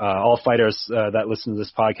don't. All fighters that listen to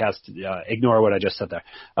this podcast ignore what I just said there,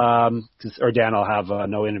 or Dan will have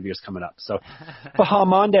no interviews coming up. So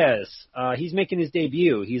Bahamondes, he's making his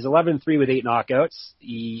debut. He's 11-3 with 8 knockouts.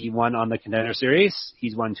 He won on the Contender Series.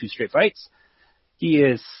 He's won 2 straight fights. He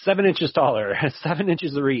is 7 inches taller, 7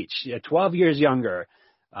 inches of reach, 12 years younger,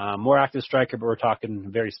 more active striker, but we're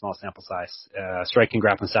talking very small sample size. Striking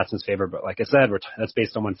grappling stats in his favor, but like I said, that's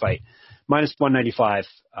based on 1 fight. Minus 195.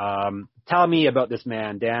 Tell me about this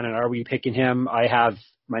man, Dan, and are we picking him? I have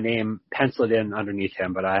my name penciled in underneath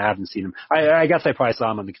him, but I haven't seen him. I guess I probably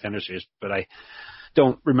saw him on the Contender Series, but I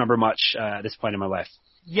don't remember much at this point in my life.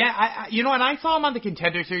 Yeah, and I saw him on the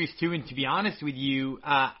Contender Series too, and to be honest with you,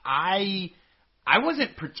 I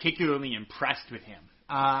wasn't particularly impressed with him.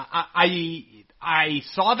 I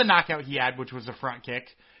saw the knockout he had, which was a front kick,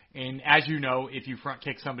 and as you know, if you front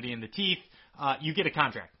kick somebody in the teeth, you get a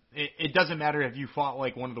contract. It doesn't matter if you fought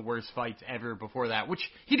like one of the worst fights ever before that, which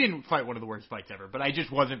he didn't fight one of the worst fights ever, but I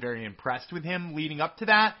just wasn't very impressed with him leading up to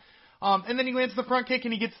that. And then he lands the front kick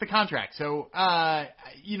and he gets the contract. So,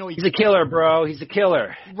 he's a killer, bro. He's a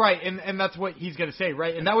killer. Right, and that's what he's going to say,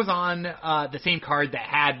 right? And that was on the same card that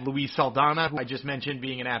had Luis Saldana, who I just mentioned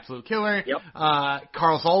being an absolute killer. Yep.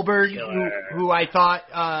 Carl Zolberg, who I thought,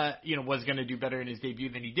 was going to do better in his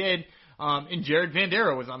debut than he did. And Jared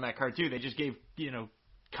Vandera was on that card too. They just gave,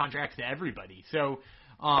 contracts to everybody. So,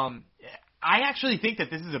 I actually think that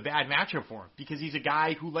this is a bad matchup for him because he's a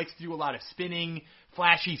guy who likes to do a lot of spinning,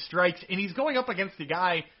 flashy strikes, and he's going up against a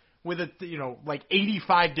guy with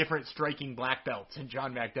 85 different striking black belts in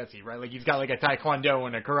John Makdessi, right? Like he's got like a taekwondo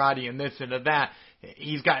and a karate and this and a that.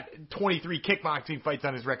 He's got 23 kickboxing fights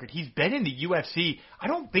on his record. He's been in the UFC. I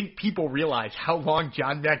don't think people realize how long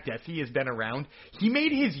John Makdessi has been around. He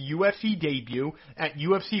made his UFC debut at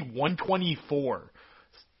UFC 124.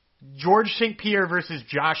 George St. Pierre versus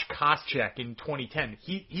Josh Koscheck in 2010.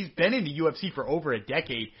 He's been in the UFC for over a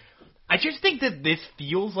decade. I just think that this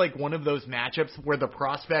feels like one of those matchups where the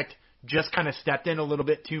prospect just kind of stepped in a little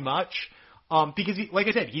bit too much. Because, like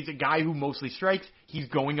I said, he's a guy who mostly strikes. He's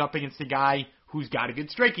going up against a guy who's got a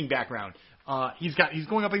good striking background. He's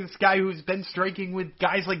going up against a guy who's been striking with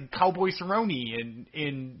guys like Cowboy Cerrone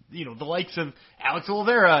and the likes of Alex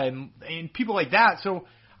Oliveira and people like that. So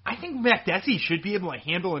I think Makdessi should be able to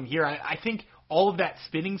handle him here. I think all of that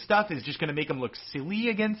spinning stuff is just going to make him look silly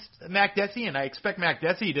against Makdessi, and I expect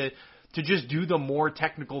Makdessi to just do the more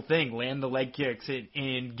technical thing, land the leg kicks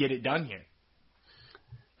and get it done here.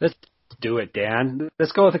 Let's do it, Dan.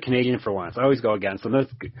 Let's go with a Canadian for once. I always go against him.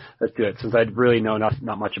 Let's do it, since I really know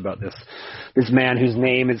not much about this man whose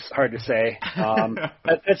name is hard to say.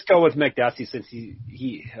 Let's go with Makdessi, since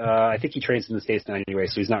he I think he trains in the States now anyway,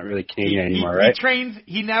 so he's not really Canadian anymore, right?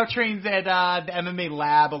 He now trains at the MMA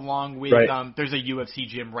lab along with right. There's a UFC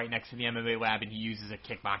gym right next to the MMA lab, and he uses a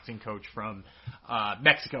kickboxing coach from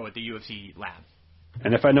Mexico at the UFC lab.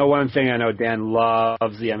 And if I know one thing, I know Dan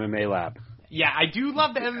loves the MMA lab. Yeah, I do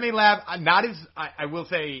love the MMA lab. Not as, I will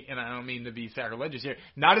say, and I don't mean to be sacrilegious here,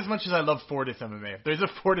 not as much as I love Fortis MMA. If there's a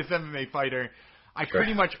Fortis MMA fighter, I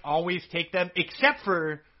pretty much always take them, except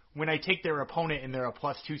for when I take their opponent and they're a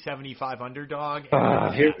plus 275 underdog.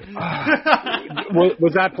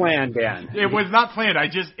 Was that planned, Dan? It was not planned.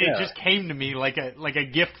 It just came to me like a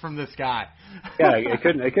gift from the sky. Yeah, it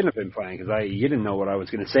couldn't have been planned because you didn't know what I was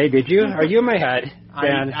going to say, did you? Are you in my head,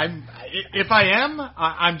 Dan? If I am,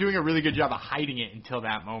 I'm doing a really good job of hiding it until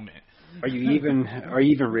that moment. Are you even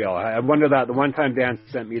real? I wonder that the one time Dan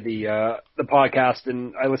sent me the podcast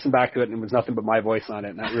and I listened back to it and it was nothing but my voice on it,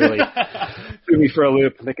 and that really threw me for a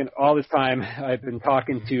loop. I'm thinking all this time I've been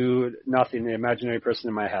talking to nothing, the imaginary person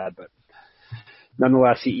in my head, but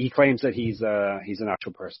nonetheless he claims that he's an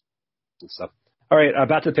actual person and stuff. All right,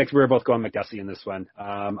 back to the picks. We're both going Makdessi in this one.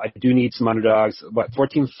 I do need some underdogs.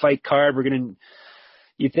 14 fight card.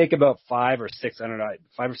 You think about 5 or 6 underdogs,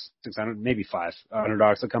 maybe 5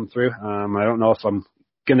 underdogs will come through. I don't know if I'm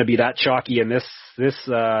going to be that chalky in this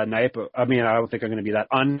night, but I mean, I don't think I'm going to be that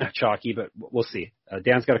unchalky, but we'll see.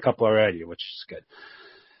 Dan's got a couple already, which is good.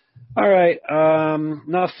 All right,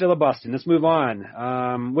 enough filibustering. Let's move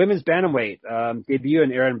on. Women's bantamweight debut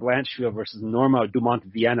in Erin Blanchfield versus Norma Dumont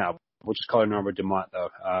Vienna. We'll just call her Norma Dumont, though,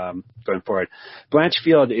 going forward.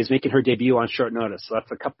 Blanchfield is making her debut on short notice, so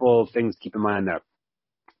that's a couple of things to keep in mind there.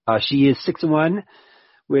 She is 6-1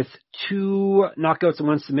 with 2 knockouts and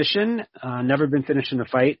 1 submission. Never been finished in a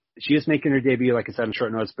fight. She is making her debut, like I said, on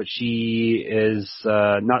short notice, but she is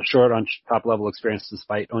not short on top-level experience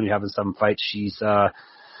despite only having 7 fights. She's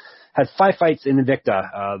had 5 fights in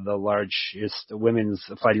Invicta, the largest women's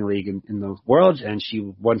fighting league in the world, and she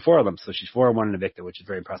won 4 of them. So she's 4-1 in Invicta, which is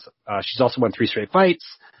very impressive. She's also won 3 straight fights.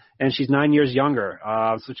 And she's 9 years younger,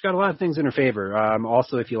 so she's got a lot of things in her favor.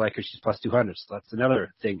 Also, if you like her, she's plus 200, so that's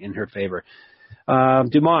another thing in her favor.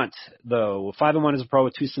 Dumont, though, 5-1 as a pro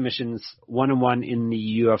with 2 submissions, 1-1 in the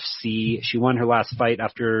UFC. She won her last fight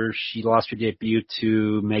after she lost her debut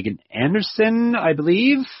to Megan Anderson, I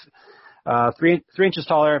believe. 3 inches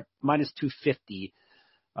taller, minus 250.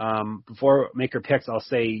 Before I make her picks, I'll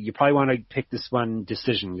say you probably want to pick this one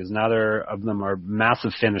decision because neither of them are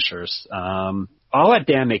massive finishers. I'll let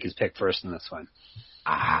Dan make his pick first in this one.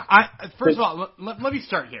 First of all, let me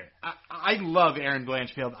start here. I love Erin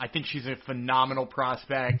Blanchfield. I think she's a phenomenal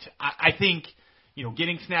prospect. I think,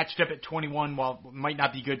 getting snatched up at 21, while it might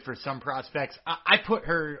not be good for some prospects, I put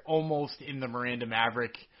her almost in the Miranda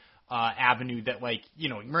Maverick avenue that,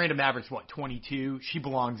 Miranda Maverick's, 22? She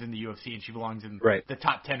belongs in the UFC and she belongs in the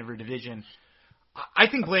top 10 of her division. I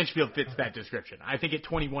think Blanchfield fits that description. I think at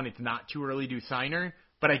 21 it's not too early to sign her.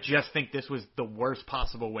 But I just think this was the worst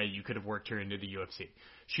possible way you could have worked her into the UFC.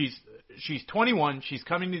 She's 21. She's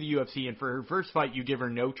coming to the UFC, and for her first fight, you give her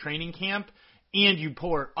no training camp, and you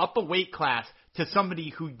pull her up a weight class to somebody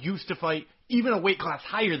who used to fight even a weight class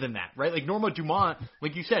higher than that, right? Like Norma Dumont,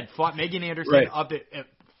 like you said, fought Megan Anderson up at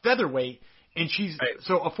featherweight, and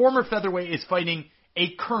so a former featherweight is fighting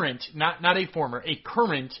a current, not a former, a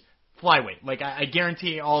current flyweight. Like I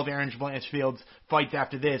guarantee all of Erin Blanchfield's fights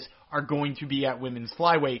after this are going to be at women's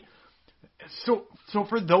flyweight. So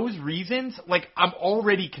for those reasons, like I'm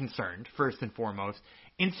already concerned first and foremost,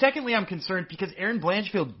 and secondly I'm concerned because Erin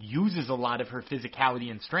Blanchfield uses a lot of her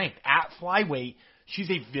physicality and strength at flyweight. She's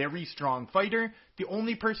a very strong fighter. The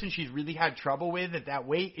only person she's really had trouble with at that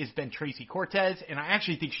weight has been Tracy Cortez, and I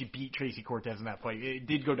actually think she beat Tracy Cortez in that fight. It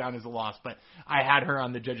did go down as a loss, but I had her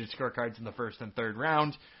on the judges' scorecards in the first and third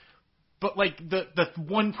round. But like the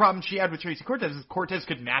one problem she had with Tracy Cortez is Cortez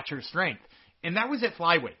could match her strength, and that was at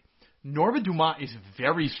flyweight. Norma Dumont is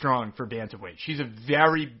very strong for bantamweight. She's a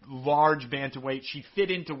very large bantamweight. She fit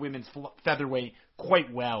into women's featherweight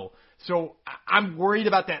quite well. So I'm worried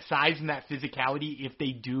about that size and that physicality if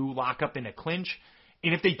they do lock up in a clinch.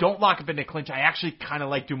 And if they don't lock up in a clinch, I actually kind of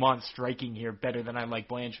like Dumont's striking here better than I like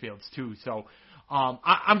Blanchfield's too. So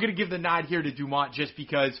I'm going to give the nod here to Dumont just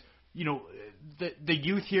because, you know, the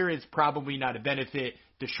youth here is probably not a benefit.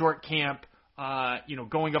 The short camp,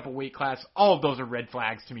 going up a weight class, all of those are red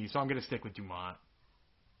flags to me, so I'm going to stick with Dumont.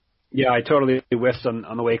 Yeah, I totally whiffed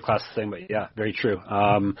on the weight class thing, but yeah, very true.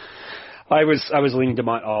 I was leaning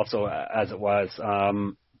Dumont also as it was,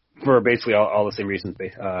 for basically all the same reasons.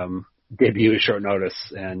 Debut at short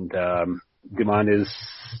notice, and Dumont is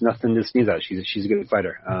nothing to sneeze at. She's a good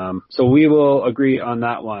fighter. So we will agree on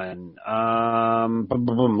that one.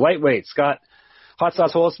 Lightweight, Scott Hot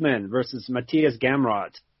Sauce Holtzman versus Matthias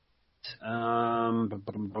Gamrot.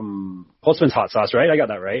 Holtzman's hot sauce, right? I got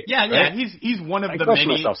that right. Yeah, right? He's one of the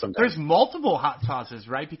many. There's multiple hot sauces,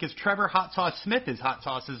 right? Because Trevor Hot Sauce Smith is hot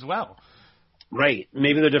sauce as well. Right.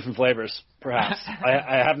 Maybe they're different flavors, perhaps.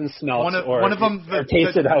 I haven't smelled one of them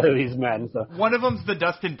tasted out of these men. So. One of them's the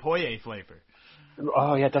Dustin Poirier flavor.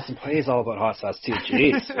 Oh, yeah, Dustin Poirier is all about hot sauce, too.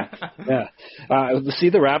 Jeez. Yeah. See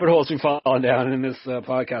the rabbit holes we've fallen down in this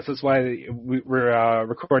podcast. That's why we're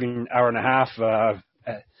recording an hour and a half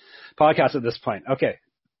podcast at this point. Okay,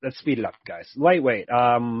 let's speed it up, guys. Lightweight.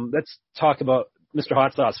 Let's talk about Mr.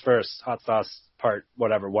 Hot Sauce first. Hot Sauce part,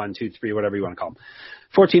 whatever, 1, 2, 3, whatever you want to call him.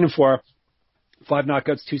 14-4, 5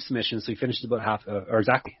 knockouts, 2 submissions. So he finished about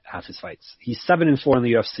exactly half his fights. He's 7-4 in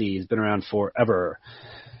the UFC. He's been around forever.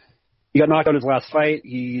 He got knocked out his last fight.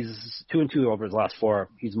 He's 2-2 over his last 4.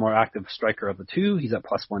 He's the more active striker of the two. He's at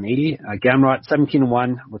plus 180. Gamrot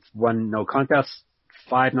 17-1 with 1 no contest,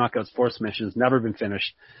 5 knockouts, 4 submissions. Never been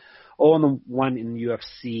finished. 0-1 in the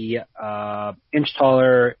UFC, inch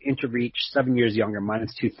taller, inch of reach, 7 years younger,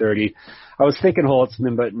 minus 230. I was thinking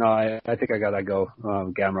Holtzman, but no, I think I gotta go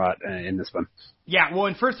Gamrot in this one. Yeah, well,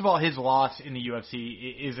 and first of all, his loss in the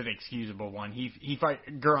UFC is an excusable one. He fought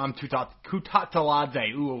Guram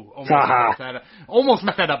Kutateladze. Ooh, almost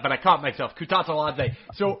messed that up, but I caught myself. Kutateladze.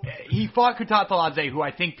 So he fought Kutateladze, who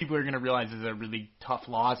I think people are going to realize is a really tough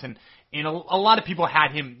loss, and a lot of people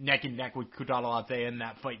had him neck and neck with Kutateladze in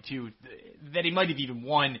that fight too, that he might have even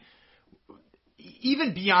won.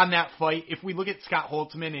 Even beyond that fight, if we look at Scott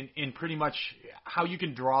Holtzman and pretty much how you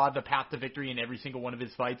can draw the path to victory in every single one of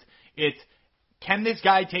his fights, it's, can this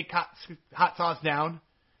guy take Hot Sauce down?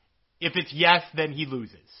 If it's yes, then he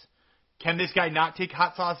loses. Can this guy not take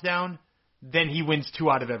Hot Sauce down? Then he wins 2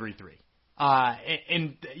 out of every 3.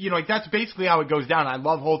 And that's basically how it goes down. I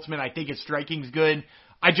love Holtzman. I think his striking's good.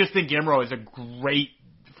 I just think Gamrot is a great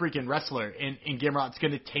freaking wrestler, and Gamrot's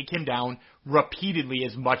going to take him down repeatedly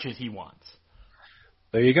as much as he wants.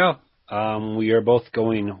 There you go. We are both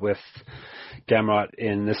going with Gamrot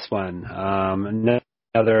in this one.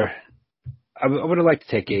 I would have liked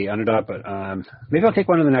to take a underdog, but maybe I'll take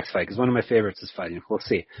one in the next fight because one of my favorites is fighting. We'll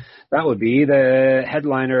see. That would be the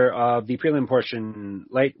headliner of the prelim portion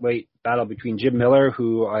lightweight battle between Jim Miller,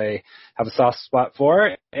 who I have a soft spot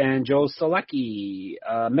for, and Joe Solecki.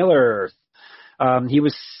 Miller, he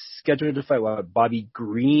was scheduled to fight Bobby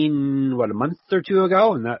Green, a month or 2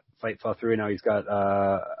 ago, and that fight fell through. Now he's got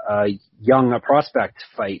a young prospect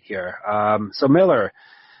fight here. So Miller,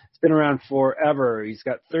 been around forever. He's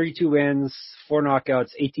got 32 wins, 4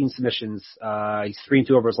 knockouts, 18 submissions. He's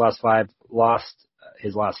 3-2 over his last 5, lost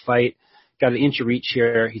his last fight. Got an inch of reach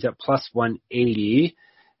here. He's at plus 180.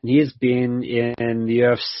 And he has been in the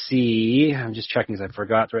UFC. I'm just checking because I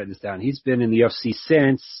forgot to write this down. He's been in the UFC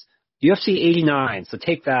since UFC 89. So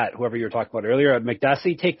take that, whoever you were talking about earlier.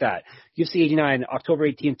 McDuffie, take that. UFC 89, October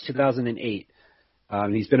 18th, 2008.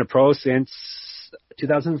 He's been a pro since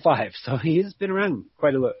 2005. So he's been around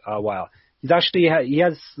quite a while. He's actually he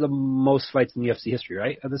has the most fights in UFC history,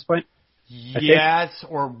 right? At this point. Yes,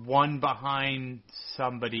 or one behind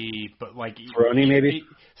somebody, but like Cerrone, maybe.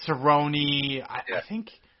 Cerrone. I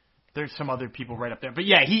think there's some other people right up there, but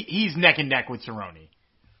yeah, he's neck and neck with Cerrone.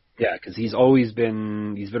 Yeah, because he's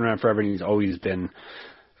been around forever, and he's always been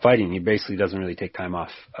fighting. He basically doesn't really take time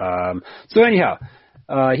off. So anyhow,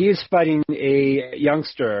 he is fighting a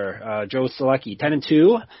youngster, Joe Solecki,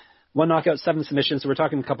 10-2. 1 knockout, 7 submissions. So we're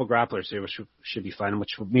talking a couple grapplers here, which should be fine,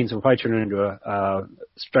 which means we'll probably turn it into a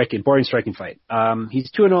boring striking fight. He's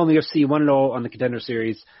 2-0 in the UFC, 1-0 on the Contender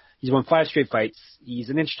Series. He's won 5 straight fights. He's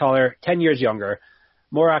an inch taller, 10 years younger,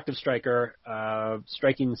 more active striker,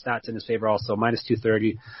 striking stats in his favor also, minus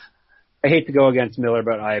 230. I hate to go against Miller,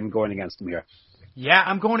 but I'm going against him here. Yeah,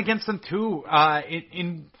 I'm going against him too.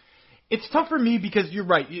 It's tough for me because you're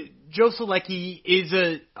right. Joe Solecki is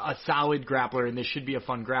a solid grappler, and this should be a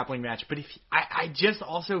fun grappling match. But I just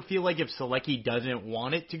also feel like if Solecki doesn't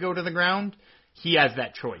want it to go to the ground, he has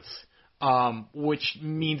that choice. Which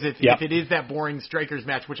means if it is that boring strikers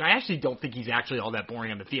match, which I actually don't think he's actually all that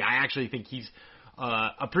boring on the feet. I actually think he's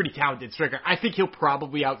a pretty talented striker. I think he'll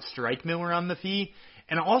probably outstrike Miller on the feet.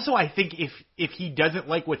 And also I think if he doesn't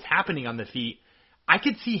like what's happening on the feet, I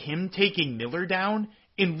could see him taking Miller down.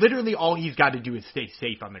 And literally all he's got to do is stay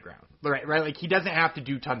safe on the ground, right? Like he doesn't have to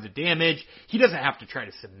do tons of damage. He doesn't have to try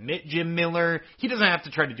to submit Jim Miller. He doesn't have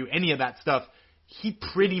to try to do any of that stuff. He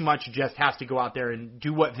pretty much just has to go out there and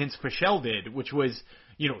do what Vince Pichel did, which was,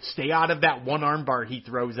 stay out of that one arm bar he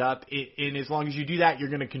throws up. And as long as you do that, you're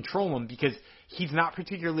going to control him because he's not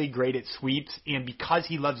particularly great at sweeps. And because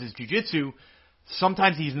he loves his jiu-jitsu,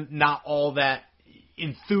 sometimes he's not all that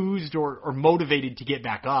enthused or motivated to get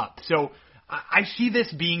back up. So I see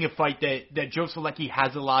this being a fight that Joe Solecki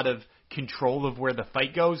has a lot of control of where the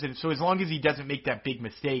fight goes, and so as long as he doesn't make that big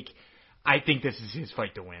mistake, I think this is his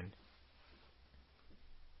fight to win.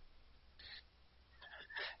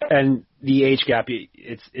 And the age gap,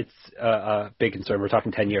 it's a big concern. We're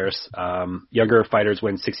talking 10 years. Younger fighters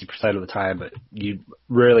win 60% of the time, but you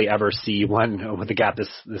rarely ever see one with a gap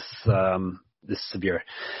this severe.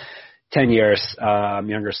 10 years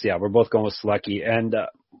younger. So yeah, we're both going with Solecki. And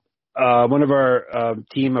one of our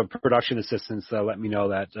team of production assistants let me know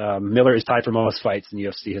that Miller is tied for most fights in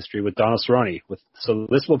UFC history with Donald Cerrone. So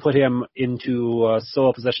this will put him into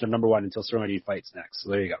sole possession of number 1 until Cerrone fights next. So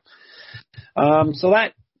there you go. So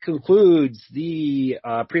that concludes the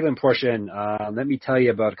prelim portion. Let me tell you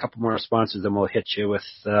about a couple more sponsors, and we'll hit you with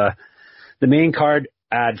the main card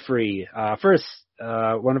ad-free. First,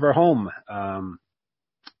 one of our home.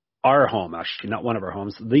 Our home, actually, not one of our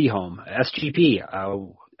homes, the home, SGP.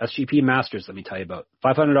 SGP Masters, let me tell you about.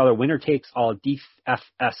 $500 winner takes all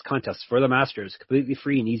DFS contests for the Masters, completely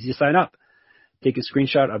free and easy to sign up. Take a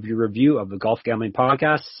screenshot of your review of the Golf Gambling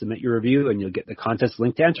Podcast, submit your review, and you'll get the contest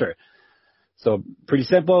link to enter. So pretty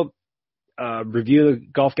simple. Review the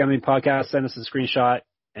Golf Gambling Podcast, send us a screenshot,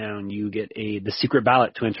 and you get the secret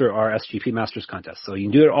ballot to enter our SGP Masters contest. So you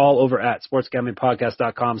can do it all over at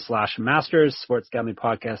sportsgamblingpodcast.com/masters,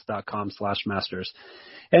 sportsgamblingpodcast.com/masters.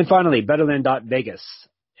 And finally, Betterland.Vegas.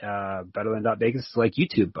 Betterland.Vegas is like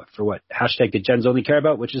YouTube, but for what hashtag the Gens only care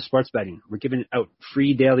about, which is sports betting. We're giving out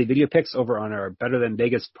free daily video picks over on our Better Than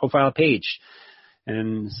Vegas profile page.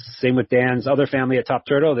 And same with Dan's other family at Top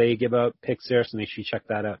Turtle. They give out picks there, so make sure you check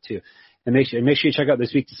that out too. And make sure you check out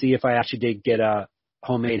this week to see if I actually did get a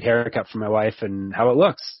homemade haircut for my wife and how it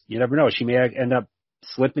looks. You never know. She may end up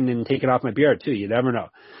slipping and taking off my beard too. You never know.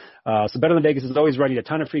 So Better Than Vegas is always running a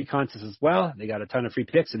ton of free contests as well. They got a ton of free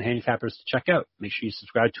picks and handicappers to check out. Make sure you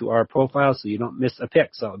subscribe to our profile so you don't miss a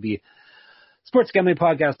pick. So it'll be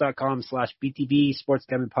sportsgamblingpodcast.com/BTB,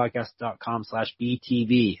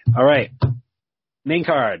 sportsgamblingpodcast.com/BTB. All right. Main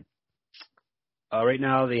card. Right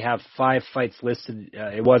now they have 5 fights listed.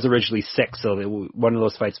 It was originally 6, so one of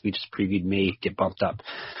those fights we just previewed may get bumped up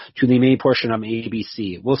to the main portion on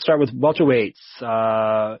ABC. We'll start with welterweights.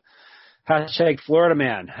 Hashtag Florida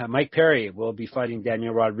man. Mike Perry will be fighting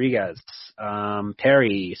Daniel Rodriguez.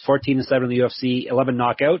 Perry is 14-7 in the UFC, 11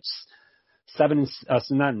 knockouts, 7, so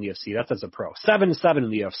not in the UFC, that's as a pro. 7-7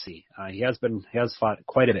 in the UFC. He has fought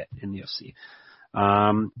quite a bit in the UFC.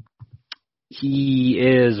 He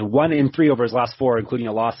is 1-3 over his last 4, including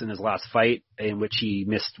a loss in his last fight in which he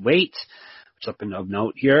missed weight, which is something of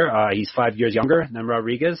note here. He's 5 years younger than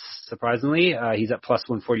Rodriguez, surprisingly. He's at plus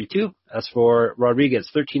 142. As for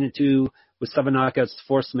Rodriguez, 13-2 with 7 knockouts,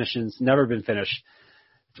 4 submissions, never been finished.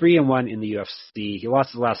 3-1 in the UFC. He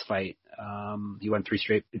lost his last fight. He won 3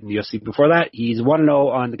 straight in the UFC before that. He's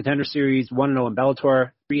 1-0 on the Contender Series, 1-0 in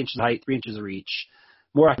Bellator, 3 inches height, 3 inches of reach.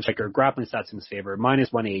 more active striker, grappling stats in his favor,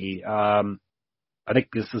 minus 180. I think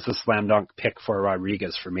this is a slam dunk pick for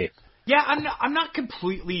Rodriguez for me. Yeah, I'm not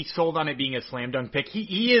completely sold on it being a slam dunk pick.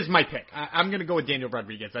 He is my pick. I'm going to go with Daniel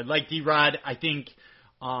Rodriguez. I like D-Rod. I think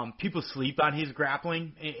people sleep on his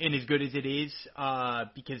grappling, and as good as it is,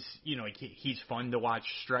 because, you know, he's fun to watch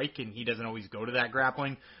strike, and he doesn't always go to that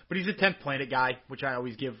grappling. But he's a 10th Planet guy, which I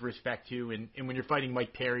always give respect to, and when you're fighting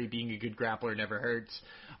Mike Perry, being a good grappler never hurts.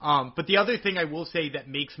 But the other thing I will say that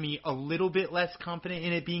makes me a little bit less confident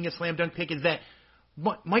in it being a slam dunk pick is that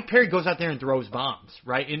Mike Perry goes out there and throws bombs,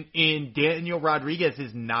 right? And Daniel Rodriguez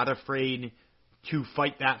is not afraid to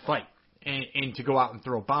fight that fight and to go out and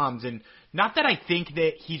throw bombs. And not that I think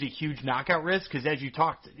that he's a huge knockout risk, because as you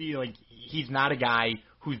talked, you know, like, he's not a guy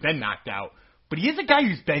who's been knocked out, but he is a guy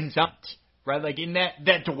who's been jumped, right? Like in that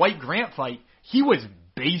Dwight Grant fight, he was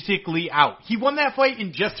basically out. He won that fight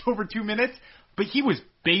in just over 2 minutes, but he was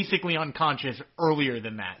basically unconscious earlier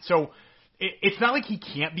than that. So it's not like he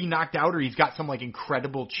can't be knocked out or he's got some, like,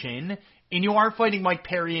 incredible chin. And you are fighting Mike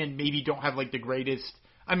Perry and maybe don't have, like, the greatest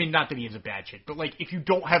 – I mean, not that he has a bad chin, but, like, if you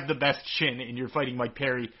don't have the best chin and you're fighting Mike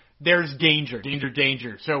Perry, there's danger.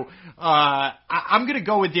 So I'm going to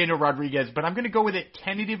go with Daniel Rodriguez, but I'm going to go with it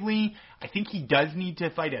tentatively. I think he does need to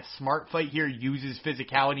fight a smart fight here, use his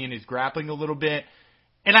physicality and his grappling a little bit.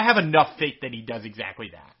 And I have enough faith that he does exactly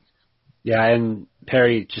that. Yeah, and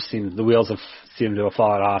Perry just the wheels seem to have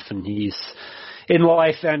fallen off, and he's in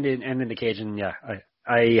life and in the cage, and yeah,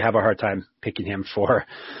 I have a hard time picking him for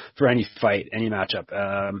any fight, any matchup.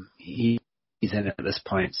 He's in at this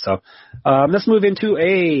point. So let's move into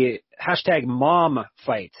a #mom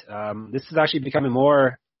fight. This is actually becoming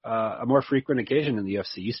a more frequent occasion in the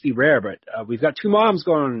UFC. It used to be rare, but we've got two moms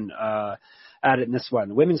going at it in this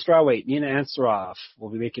one. Women's strawweight Nina Ansaroff will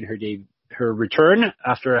be making her return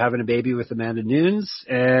after having a baby with Amanda Nunes,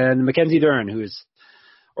 and Mackenzie Dern, who has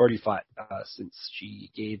already fought since she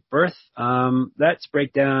gave birth. Let's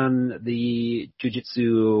break down the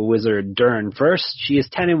jiu-jitsu wizard Dern first. She is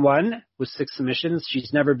 10-1 with 6 submissions.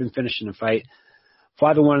 She's never been finished in a fight.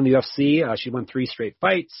 5-1 in the UFC. She won 3 straight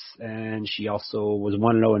fights, and she also was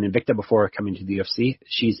 1-0 in Invicta before coming to the UFC.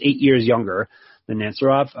 She's 8 years younger than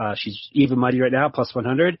Ansaroff. She's even money right now, plus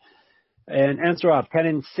 100. And Ansaroff,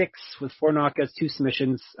 10-6 with 4 knockouts, 2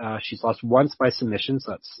 submissions. She's lost once by submission,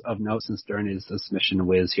 so that's of note since Dern is a submission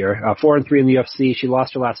whiz here. 4-3 in the UFC. She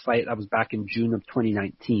lost her last fight. That was back in June of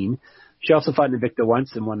 2019. She also fought in Invicta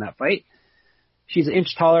once and won that fight. She's an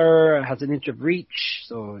inch taller, has an inch of reach,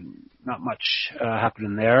 so not much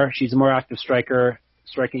happening there. She's a more active striker,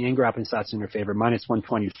 striking and grappling stats in her favor, minus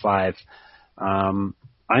 125. I'm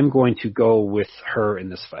going to go with her in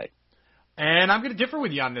this fight. And I'm going to differ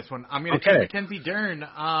with you on this one. I'm going to take Mackenzie Dern.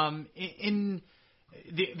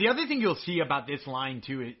 The other thing you'll see about this line,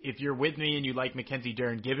 too, if you're with me and you like Mackenzie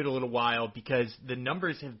Dern, give it a little while, because the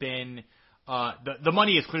numbers have been the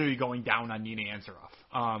money is clearly going down on Nina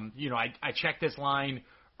Ansaroff. You know, I checked this line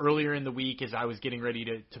earlier in the week as I was getting ready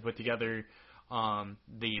to put together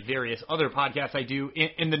the various other podcasts I do,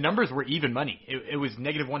 and the numbers were even money. It was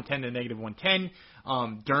negative 110 to negative 110.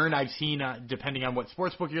 Dern, I've seen, depending on what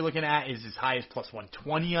sportsbook you're looking at, is as high as plus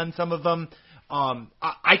 120 on some of them.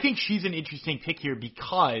 I think she's an interesting pick here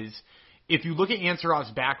because if you look at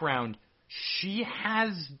Ansaroff's background, she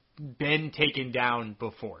has been taken down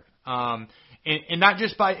before. And not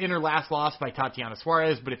just in her last loss by Tatiana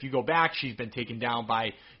Suarez, but if you go back, she's been taken down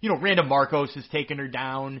by, Randa Marcos has taken her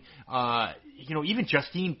down. Even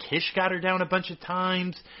Justine Kish got her down a bunch of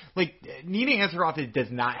times. Like, Nina Ansaroff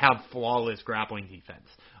does not have flawless grappling defense.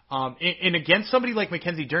 And against somebody like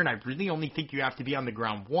Mackenzie Dern, I really only think you have to be on the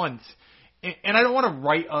ground once. And I don't want to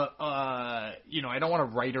I don't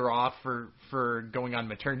want to write her off for going on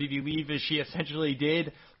maternity leave as she essentially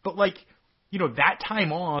did. But that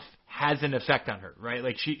time off has an effect on her, right?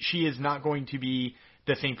 Like she is not going to be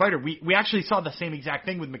the same fighter. We actually saw the same exact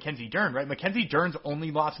thing with Mackenzie Dern, right? Mackenzie Dern's only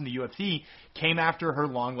loss in the UFC came after her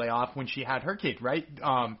long layoff when she had her kid, right?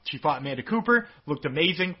 She fought Amanda Cooper, looked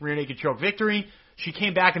amazing, rear naked choke victory. She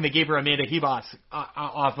came back and they gave her Amanda Ribas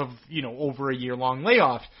off of, over a year-long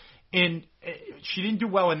layoff. And she didn't do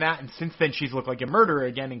well in that, and since then she's looked like a murderer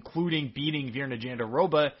again, including beating Virna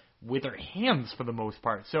Jandiroba with her hands for the most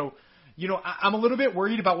part. So, I'm a little bit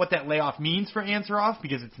worried about what that layoff means for Ansaroff,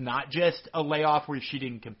 because it's not just a layoff where she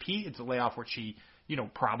didn't compete. It's a layoff where she,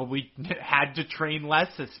 probably had to train less,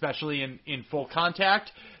 especially in full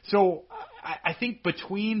contact. So I think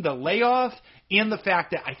between the layoff and the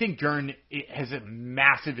fact that I think Dern has a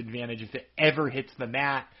massive advantage if it ever hits the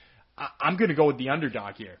mat, I'm going to go with the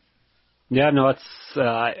underdog here. Yeah, no, it's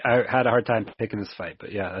I had a hard time picking this fight,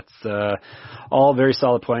 but yeah, that's all very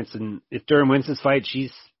solid points. And if Durham wins this fight,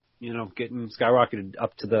 she's getting skyrocketed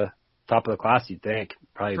up to the top of the class. You'd think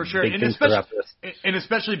probably for sure, big things for her after this. And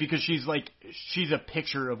especially because she's a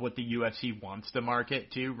picture of what the UFC wants to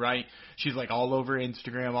market too, right? She's like all over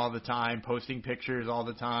Instagram all the time, posting pictures all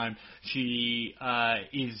the time. She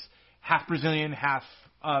is half Brazilian, half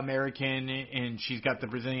American, and she's got the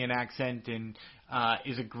Brazilian accent and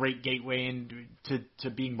is a great gateway into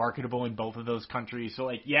being marketable in both of those countries. So,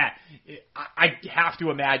 I have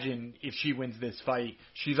to imagine if she wins this fight,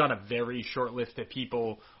 she's on a very short list of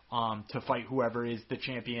people to fight whoever is the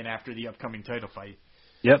champion after the upcoming title fight.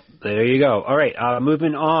 Yep, there you go. All right,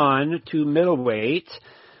 moving on to middleweight.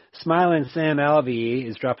 Smiling Sam Alvey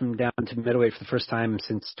is dropping down to middleweight for the first time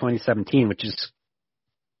since 2017, which is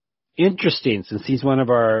interesting since he's one of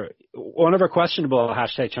our questionable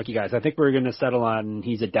hashtag chunky guys. I think we're going to settle on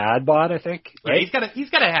he's a dad bod, I think. Right? Yeah, he's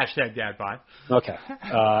got a hashtag dad bod. Okay.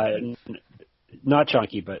 Not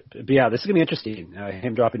chunky, but yeah, this is going to be interesting.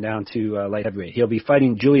 Him dropping down to light heavyweight. He'll be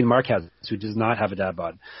fighting Julian Marquez, who does not have a dad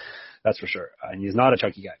bod. That's for sure. And he's not a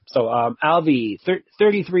chunky guy. So, Alvey,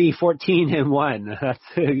 33-14-1. That's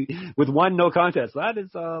with one no contest. That is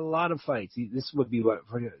a lot of fights. This would be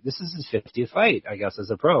this is his 50th fight, I guess, as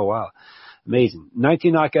a pro. Wow. Amazing.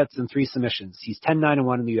 19 knockouts and 3 submissions. He's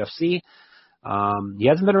 10-9-1 in the UFC. He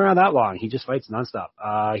hasn't been around that long. He just fights nonstop.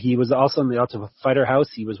 He was also in the Ultimate Fighter House.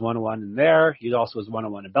 He was 1-1 in there. He also was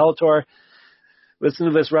 1-1 in Bellator. Listen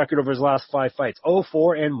to this record over his last 5 fights.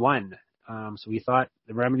 0-4-1. So we thought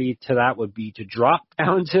the remedy to that would be to drop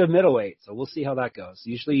down to middleweight. So we'll see how that goes.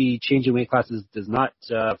 Usually changing weight classes does not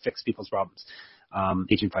fix people's problems.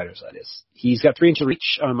 Aging fighters, that is. He's got 3-inch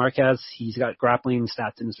reach on Marquez. He's got grappling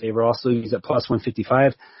stats in his favor also. He's at plus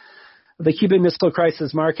 155. The Cuban Missile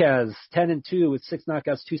Crisis, Marquez, 10-2 with 6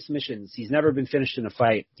 knockouts, 2 submissions. He's never been finished in a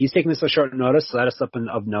fight. He's taking this a short notice, so that is something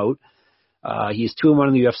of note. He's 2-1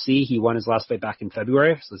 in the UFC. He won his last fight back in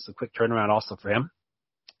February, so it's a quick turnaround also for him.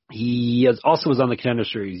 He also was on the Contender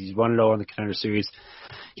Series. He's 1-0 on the Contender Series.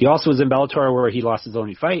 He also was in Bellator where he lost his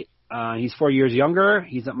only fight. He's 4 years younger.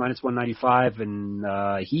 He's at minus 195,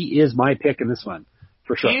 and he is my pick in this one,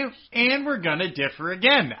 for sure. And we're going to differ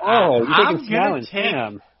again. Oh, you're taking Smiling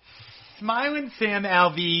Sam. Smiling Sam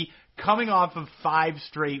Alvey coming off of 5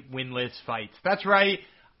 straight winless fights. That's right.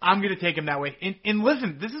 I'm going to take him that way. And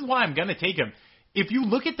listen, this is why I'm going to take him. If you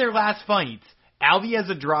look at their last fights, Alvey has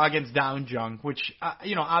a draw against Down Jung, which,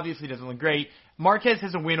 obviously doesn't look great. Marquez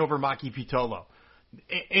has a win over Maki Pitolo.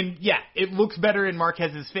 And yeah, it looks better in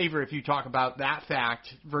Marquez's favor if you talk about that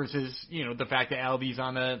fact versus, the fact that Alvey's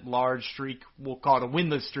on a large streak. We'll call it a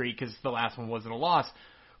winless streak because the last one wasn't a loss.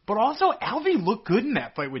 But also, Alvey looked good in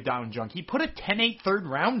that fight with Down Jung. He put a 10-8 third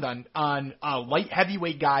round on a light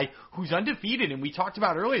heavyweight guy who's undefeated. And we talked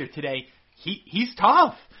about earlier today, he's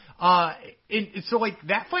tough. And so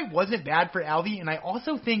that fight wasn't bad for Alvey, and I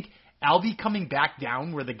also think Alvey coming back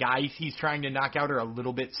down where the guys he's trying to knock out are a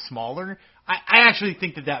little bit smaller, I actually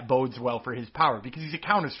think that bodes well for his power because he's a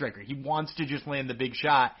counter striker. He wants to just land the big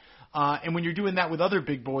shot, and when you're doing that with other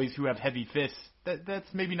big boys who have heavy fists, that's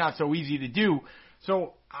maybe not so easy to do.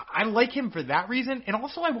 So I like him for that reason, and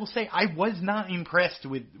also I will say I was not impressed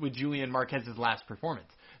with Julian Marquez's last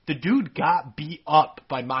performance. The dude got beat up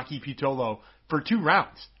by Maki Pitolo for 2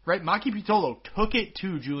 rounds, right? Maki Pitolo took it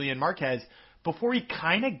to Julian Marquez before he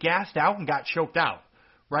kind of gassed out and got choked out,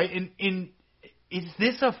 right? And is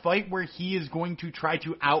this a fight where he is going to try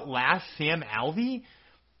to outlast Sam Alvey?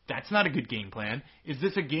 That's not a good game plan. Is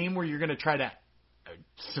this a game where you're going to try to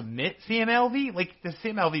submit Sam Alvey? The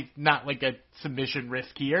Sam Alvey's not a submission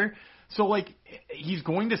risk here. So, he's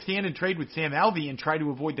going to stand and trade with Sam Alvey and try to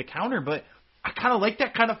avoid the counter, but I kind of like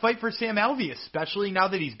that kind of fight for Sam Alvey, especially now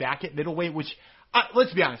that he's back at middleweight, which,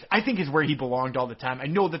 let's be honest, I think is where he belonged all the time. I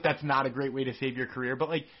know that's not a great way to save your career, but,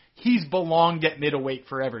 he's belonged at middleweight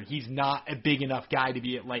forever. He's not a big enough guy to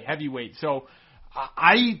be at light heavyweight. So,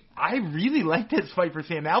 I really like this fight for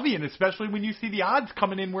Sam Alvey, and especially when you see the odds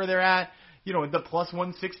coming in where they're at, in the plus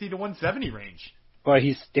 160 to 170 range. Well,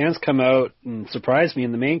 Dan's come out and surprised me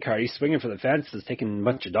in the main card. He's swinging for the fences, taking a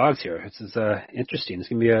bunch of dogs here. This is interesting. It's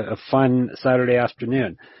going to be a fun Saturday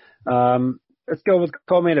afternoon. Let's go with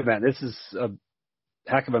co-main event. This is a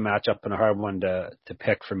heck of a matchup and a hard one to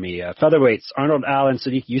pick for me. Featherweights, Arnold Allen,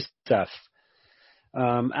 Sadiq Youssef.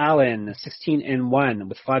 Allen, 16-1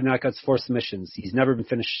 with 5 knockouts, 4 submissions. He's never been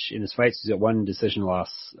finished in his fights. He's got 1 decision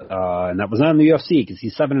loss. And that was not in the UFC because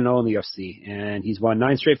he's 7-0 in the UFC. And he's won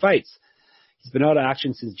 9 straight fights. He's been out of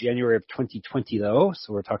action since January of 2020, though,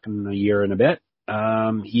 so we're talking a year and a bit.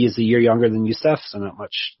 He is a year younger than Youssef, so not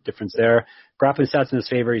much difference there. Grappling stats in his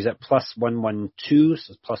favor, he's at plus 112,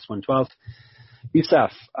 so plus 112.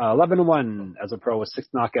 Youssef, 11-1 as a pro with 6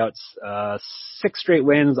 knockouts, 6 straight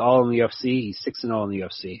wins, all in the UFC. He's 6-0 in the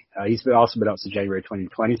UFC. He's also been out since January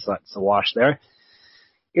 2020, so that's a wash there.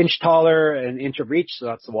 Inch taller and inch of reach, so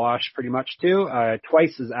that's a wash pretty much too.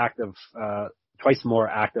 Twice more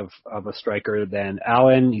active of a striker than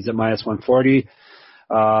Allen. He's at minus 140.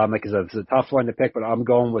 Like I said, it's a tough one to pick, but I'm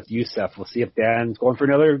going with Youssef. We'll see if Dan's going for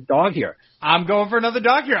another dog here. I'm going for another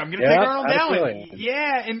dog here. I'm going to take Arnold Allen. Feeling.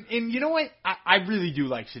 Yeah, and you know what? I really do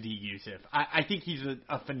like Sadiq Youssef. I think he's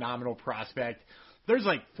a phenomenal prospect. There's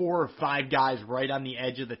like 4 or 5 guys right on the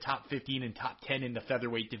edge of the top 15 and top 10 in the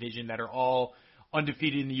featherweight division that are all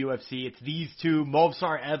undefeated in the UFC. It's these two,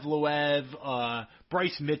 Movsar Evloev,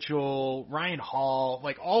 Bryce Mitchell, Ryan Hall.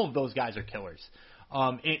 Like, all of those guys are killers.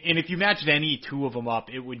 And if you matched any 2 of them up,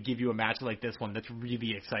 it would give you a match like this one that's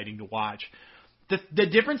really exciting to watch. The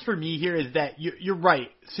difference for me here is that you're right.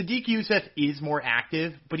 Sadiq Youssef is more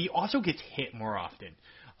active, but he also gets hit more often.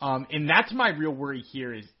 And that's my real worry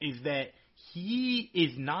here is that he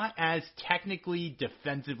is not as technically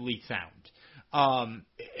defensively sound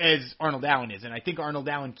as Arnold Allen is. And I think Arnold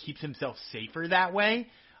Allen keeps himself safer that way.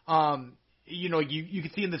 You know, you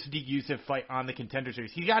can see in the Sadiq Youssef fight on the Contender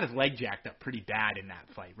Series, he got his leg jacked up pretty bad in that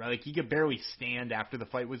fight, right? Like, he could barely stand after the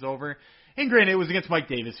fight was over. And granted, it was against Mike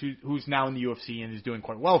Davis, who's now in the UFC and is doing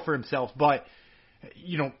quite well for himself. But,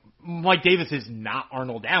 you know, Mike Davis is not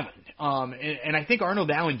Arnold Allen. And I think Arnold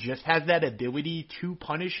Allen just has that ability to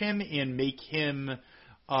punish him and make him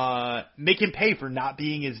pay for not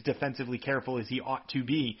being as defensively careful as he ought to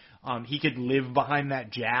be. He could live behind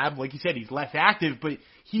that jab. Like you said, he's less active, but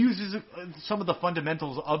he uses some of the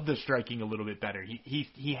fundamentals of the striking a little bit better.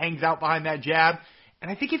 He hangs out behind that jab. And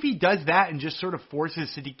I think if he does that and just sort of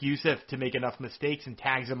forces Sadiq Youssef to make enough mistakes and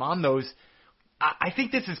tags him on those, I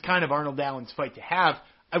think this is kind of Arnold Allen's fight to have.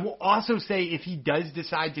 I will also say if he does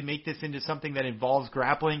decide to make this into something that involves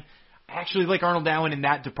grappling, I actually like Arnold Allen in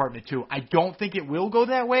that department too. I don't think it will go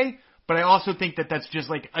that way, but I also think that that's just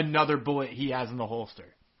like another bullet he has in the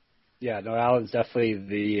holster. Yeah, no, Allen's definitely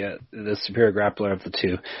the superior grappler of the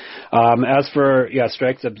two. As for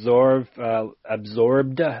strikes absorbed,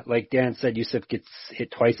 like Dan said, Youssef gets hit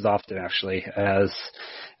twice as often actually as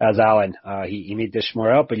Allen. He may dish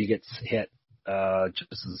more out, but he gets hit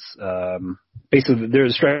just as basically their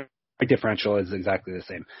strike differential is exactly the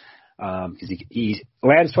same. Because he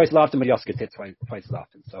lands twice as often, but he also gets hit twice as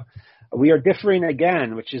often. So we are differing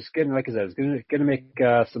again, which is good. Like I said, it's going to make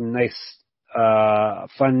some nice,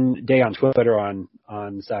 fun day on Twitter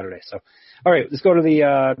on Saturday. So, all right, let's go to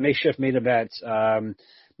the makeshift main event.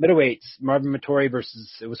 Middleweights, Marvin Vettori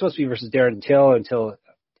it was supposed to be versus Darren Till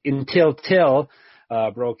until Till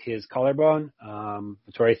broke his collarbone.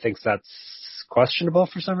 Vettori thinks that's questionable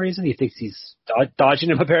for some reason. He thinks he's dodging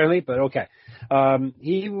him apparently, but okay.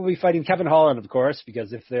 He will be fighting Kevin Holland, of course,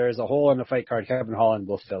 because if there's a hole in the fight card, Kevin Holland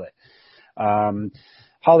will fill it.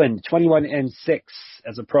 Holland, 21-6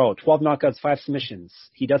 as a pro, 12 knockouts, 5 submissions.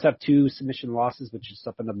 He does have 2 submission losses, which is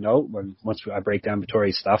something of note. Once I break down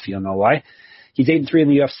Vettori's stuff, you'll know why. He's 8-3 in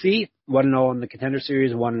the UFC, 1-0 in the Contender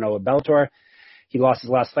Series, 1-0 at Bellator. He lost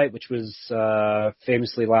his last fight, which was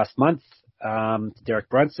famously last month, to Derek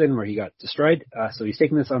Brunson, where he got destroyed. So he's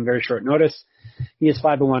taking this on very short notice. He is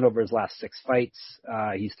 5-1 over his last 6 fights.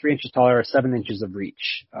 He's 3 inches taller, 7 inches of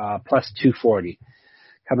reach, plus 240.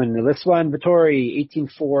 Coming into this one, Vettori,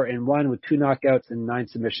 18-4-1 with 2 knockouts and 9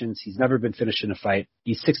 submissions. He's never been finished in a fight.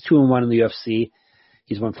 He's 6-2-1 in the UFC.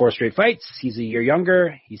 He's won 4 straight fights. He's a year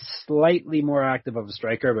younger. He's slightly more active of a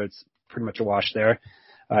striker, but it's pretty much a wash there.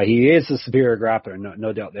 He is a superior grappler,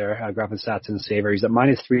 no doubt there. Grappling stats in his favor. He's at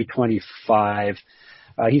minus 325.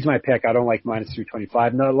 He's my pick. I don't like minus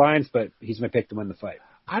 325 in the lines, but he's my pick to win the fight.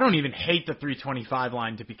 I don't even hate the 325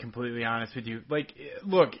 line, to be completely honest with you. Like,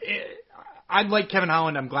 look, I like Kevin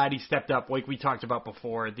Holland. I'm glad he stepped up. Like we talked about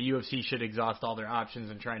before, the UFC should exhaust all their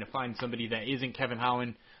options in trying to find somebody that isn't Kevin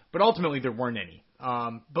Holland, but ultimately there weren't any.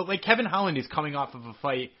 But like Kevin Holland is coming off of a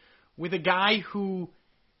fight with a guy who,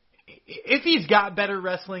 if he's got better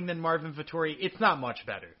wrestling than Marvin Vettori, it's not much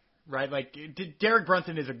better, right? Like Derek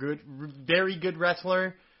Brunson is a very good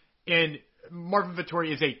wrestler, and Marvin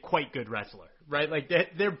Vettori is a quite good wrestler, right? Like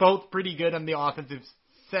they're both pretty good on the offensive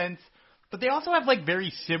sense, but they also have like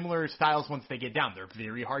very similar styles once they get down. They're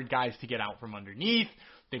very hard guys to get out from underneath.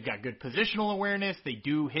 They've got good positional awareness. They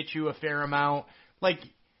do hit you a fair amount. Like,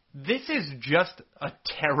 this is just a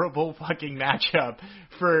terrible fucking matchup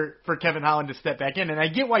for Kevin Holland to step back in. And I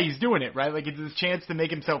get why he's doing it, right? Like, it's his chance to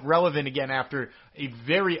make himself relevant again after a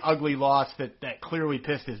very ugly loss that clearly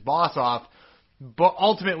pissed his boss off. but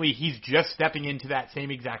ultimately he's just stepping into that same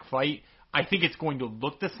exact fight. I think it's going to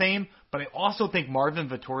look the same, but I also think Marvin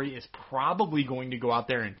Vettori is probably going to go out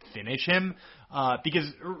there and finish him,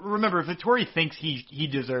 because remember, Vettori thinks he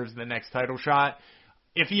deserves the next title shot.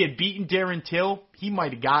 If he had beaten Darren Till, he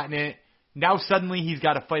might have gotten it. Now suddenly he's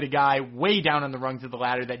got to fight a guy way down on the rungs of the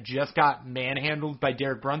ladder that just got manhandled by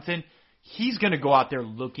Derek Brunson. He's going to go out there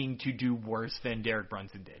looking to do worse than Derek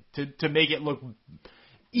Brunson did, to make it look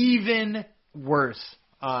even worse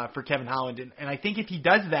for Kevin Holland. And I think if he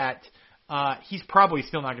does that, he's probably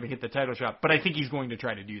still not going to hit the title shot, but I think he's going to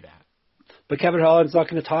try to do that. But Kevin Holland's not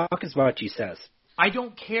going to talk as much, he says. I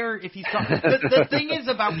don't care if he's talking. The thing is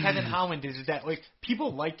about Kevin Holland is that, like,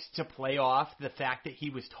 people liked to play off the fact that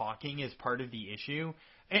he was talking as part of the issue.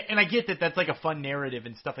 And I get that that's like a fun narrative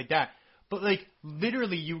and stuff like that. But, like,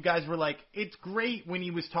 literally you guys were like, it's great when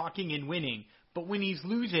he was talking and winning, but when he's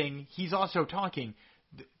losing, he's also talking.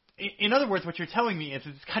 In other words, what you're telling me is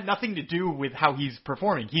it's got nothing to do with how he's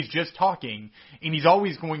performing. He's just talking, and he's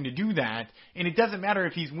always going to do that, and it doesn't matter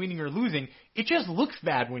if he's winning or losing. It just looks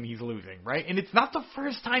bad when he's losing, right? And it's not the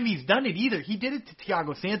first time he's done it either. He did it to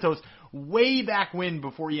Thiago Santos way back when,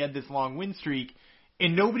 before he had this long win streak,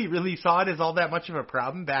 and nobody really saw it as all that much of a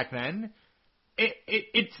problem back then.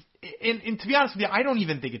 And to be honest with you, I don't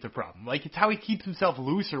even think it's a problem. Like, it's how he keeps himself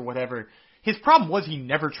loose or whatever. His problem was he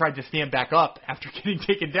never tried to stand back up after getting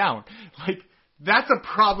taken down. Like, that's a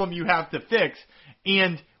problem you have to fix.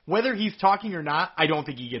 And whether he's talking or not, I don't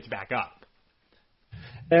think he gets back up.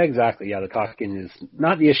 Exactly. Yeah, the talking is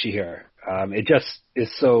not the issue here. It just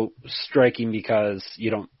is so striking because you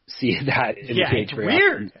don't see that in the cage. It's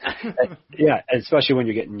weird. Yeah, especially when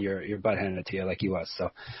you're getting your butt handed to you like he was. So,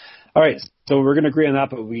 all right. So we're going to agree on that,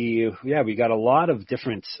 but we got a lot of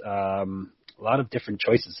different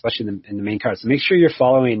choices, especially in the main card. So make sure you're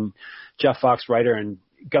following Jeff Fox Writer and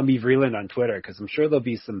Gumby Vreeland on Twitter, because I'm sure there'll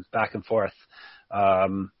be some back and forth,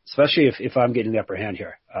 especially if I'm getting the upper hand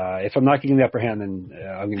here. If I'm not getting the upper hand, then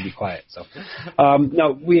I'm going to be quiet. So,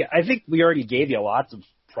 no, I think we already gave you lots of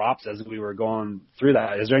props as we were going through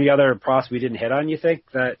that. Is there any other props we didn't hit on, you think,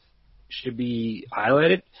 that should be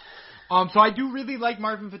highlighted? So I do really like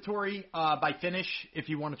Marvin Vettori by finish, if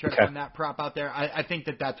you want to try to find that prop out there. I think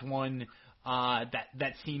that's one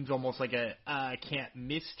that seems almost like a can't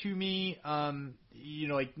miss to me.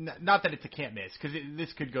 Like not that it's a can't miss, because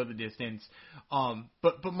this could go the distance.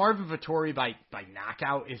 But Marvin Vettori by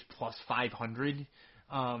knockout is plus 500.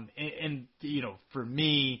 And for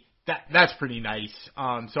me that's pretty nice.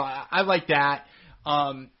 So I like that.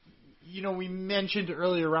 We mentioned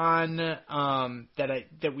earlier on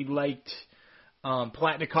that we liked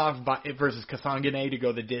Palatnikov versus Kasangane to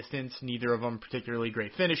go the distance. Neither of them particularly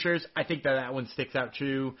great finishers. I think that one sticks out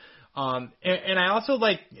too. And I also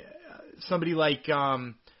like somebody like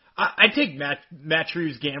I take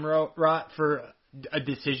Matthews Gamrot for a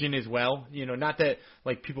decision as well. Not that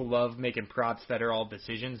like people love making props that are all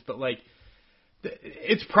decisions, but like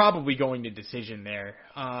it's probably going to decision there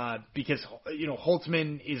because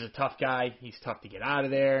Holtzman is a tough guy. He's tough to get out of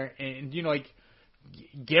there, and like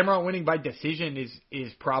Gamrot winning by decision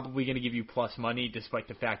is probably going to give you plus money, despite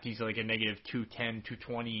the fact he's like a negative 210,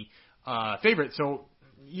 220 favorite. So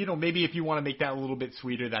maybe if you want to make that a little bit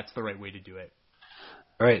sweeter, that's the right way to do it.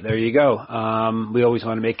 All right, there you go. We always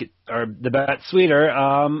want to make the bet sweeter.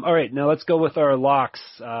 All right, now let's go with our locks.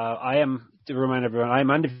 To remind everyone, I'm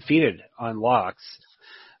undefeated on locks,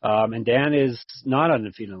 and Dan is not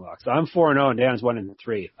undefeated on locks. I'm 4-0, and Dan's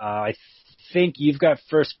 1-3. I think you've got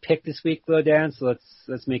first pick this week, though, Dan. So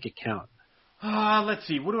let's make it count. Let's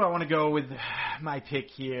see. What do I want to go with my pick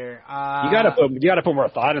here? You gotta put more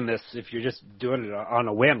thought in this. If you're just doing it on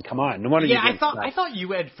a whim, come on. No wonder. Yeah, I thought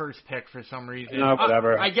you had first pick for some reason. No,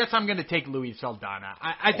 whatever. I guess I'm going to take Luis Saldana.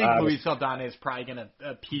 I think Luis Saldana is probably going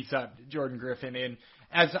to piece up Jordan Griffin, and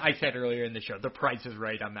as I said earlier in the show, the price is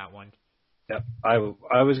right on that one. Yep, I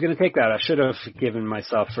was going to take that. I should have given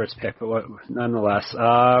myself first pick, but nonetheless.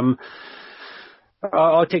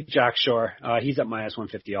 I'll take Jack Shore. He's at minus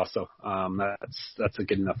 150 also. That's a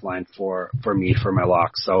good enough line for me for my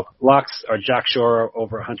locks. So locks are Jack Shore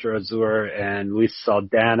over Hunter Azur and Luis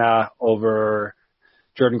Saldana over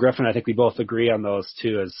Jordan Griffin. I think we both agree on those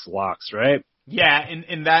two as locks, right? Yeah,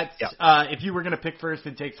 and that's if you were going to pick first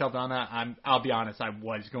and take Saldana, I'll be honest, I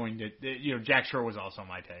was going to. Jack Shore was also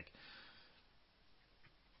my pick.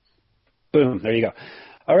 Boom, there you go.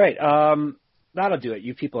 All right. That'll do it.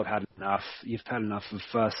 You people have had enough. You've had enough of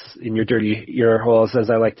us in your dirty ear holes, as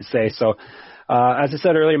I like to say. So, as I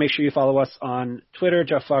said earlier, make sure you follow us on Twitter,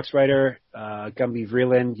 Jeff Fox Writer, Gumby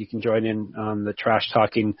Vreeland. You can join in on the trash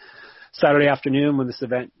talking Saturday afternoon when this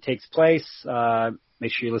event takes place.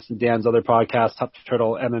 Make sure you listen to Dan's other podcast, Top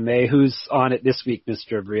Turtle MMA. Who's on it this week,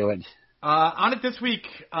 Mr. Vreeland? On it this week,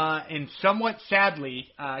 and somewhat sadly,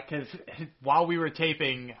 because while we were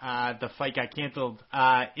taping, the fight got canceled.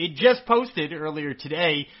 It just posted earlier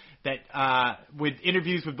today that with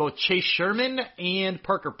interviews with both Chase Sherman and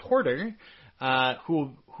Parker Porter,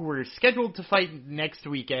 who were scheduled to fight next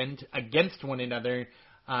weekend against one another.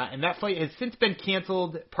 And that fight has since been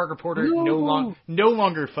canceled. Parker Porter no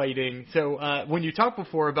longer fighting. So when you talked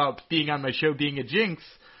before about being on my show being a jinx,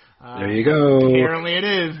 there you go. Apparently it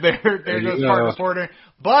is. There goes Parker Porter.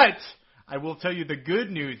 But I will tell you the good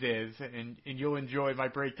news is, and you'll enjoy my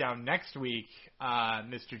breakdown next week,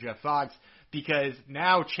 Mr. Jeff Fox, because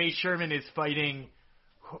now Chase Sherman is fighting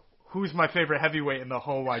who's my favorite heavyweight in the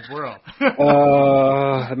whole wide world.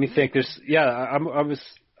 Let me think.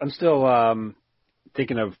 I'm still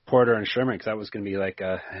thinking of Porter and Sherman because that was going to be like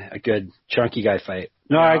a good chunky guy fight.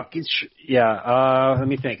 No, let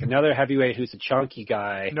me think. Another heavyweight who's a chunky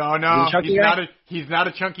guy. No, he's not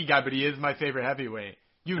a chunky guy, but he is my favorite heavyweight.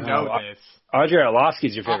 You know this. Andrei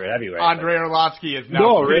Arlovsky's your favorite heavyweight. Andrei Arlovsky is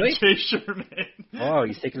now really? Chase Sherman. Oh,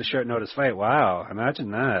 he's taking a short notice fight. Wow,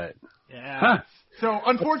 imagine that. Yeah. Huh. So,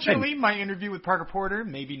 unfortunately, my interview with Parker Porter,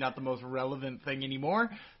 maybe not the most relevant thing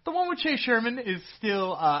anymore. The one with Chase Sherman is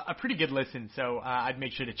still a pretty good listen, so I'd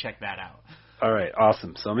make sure to check that out. All right,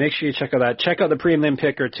 awesome. So make sure you check out that. Check out the prelim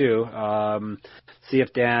picker, too. See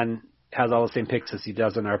if Dan has all the same picks as he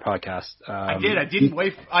does on our podcast. I did. I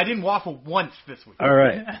didn't waffle once this week. All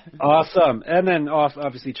right. Awesome. And then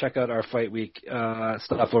obviously check out our fight week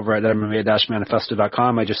stuff over at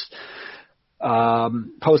MMA-manifesto.com. I just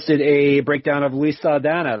posted a breakdown of Luis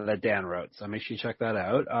Saldana that Dan wrote, so make sure you check that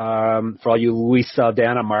out. For all you Luis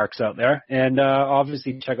Saldana marks out there. And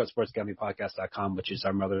obviously check out sportsgamblingpodcast.com, which is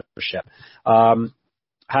our mothership.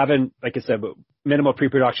 Having, like I said, minimal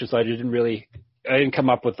pre-production, so I didn't come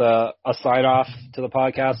up with a sign-off to the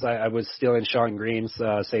podcast. I was stealing Sean Green's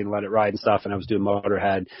saying let it ride and stuff, and I was doing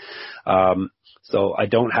Motorhead. So I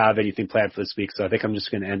don't have anything planned for this week, so I think I'm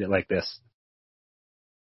just going to end it like this.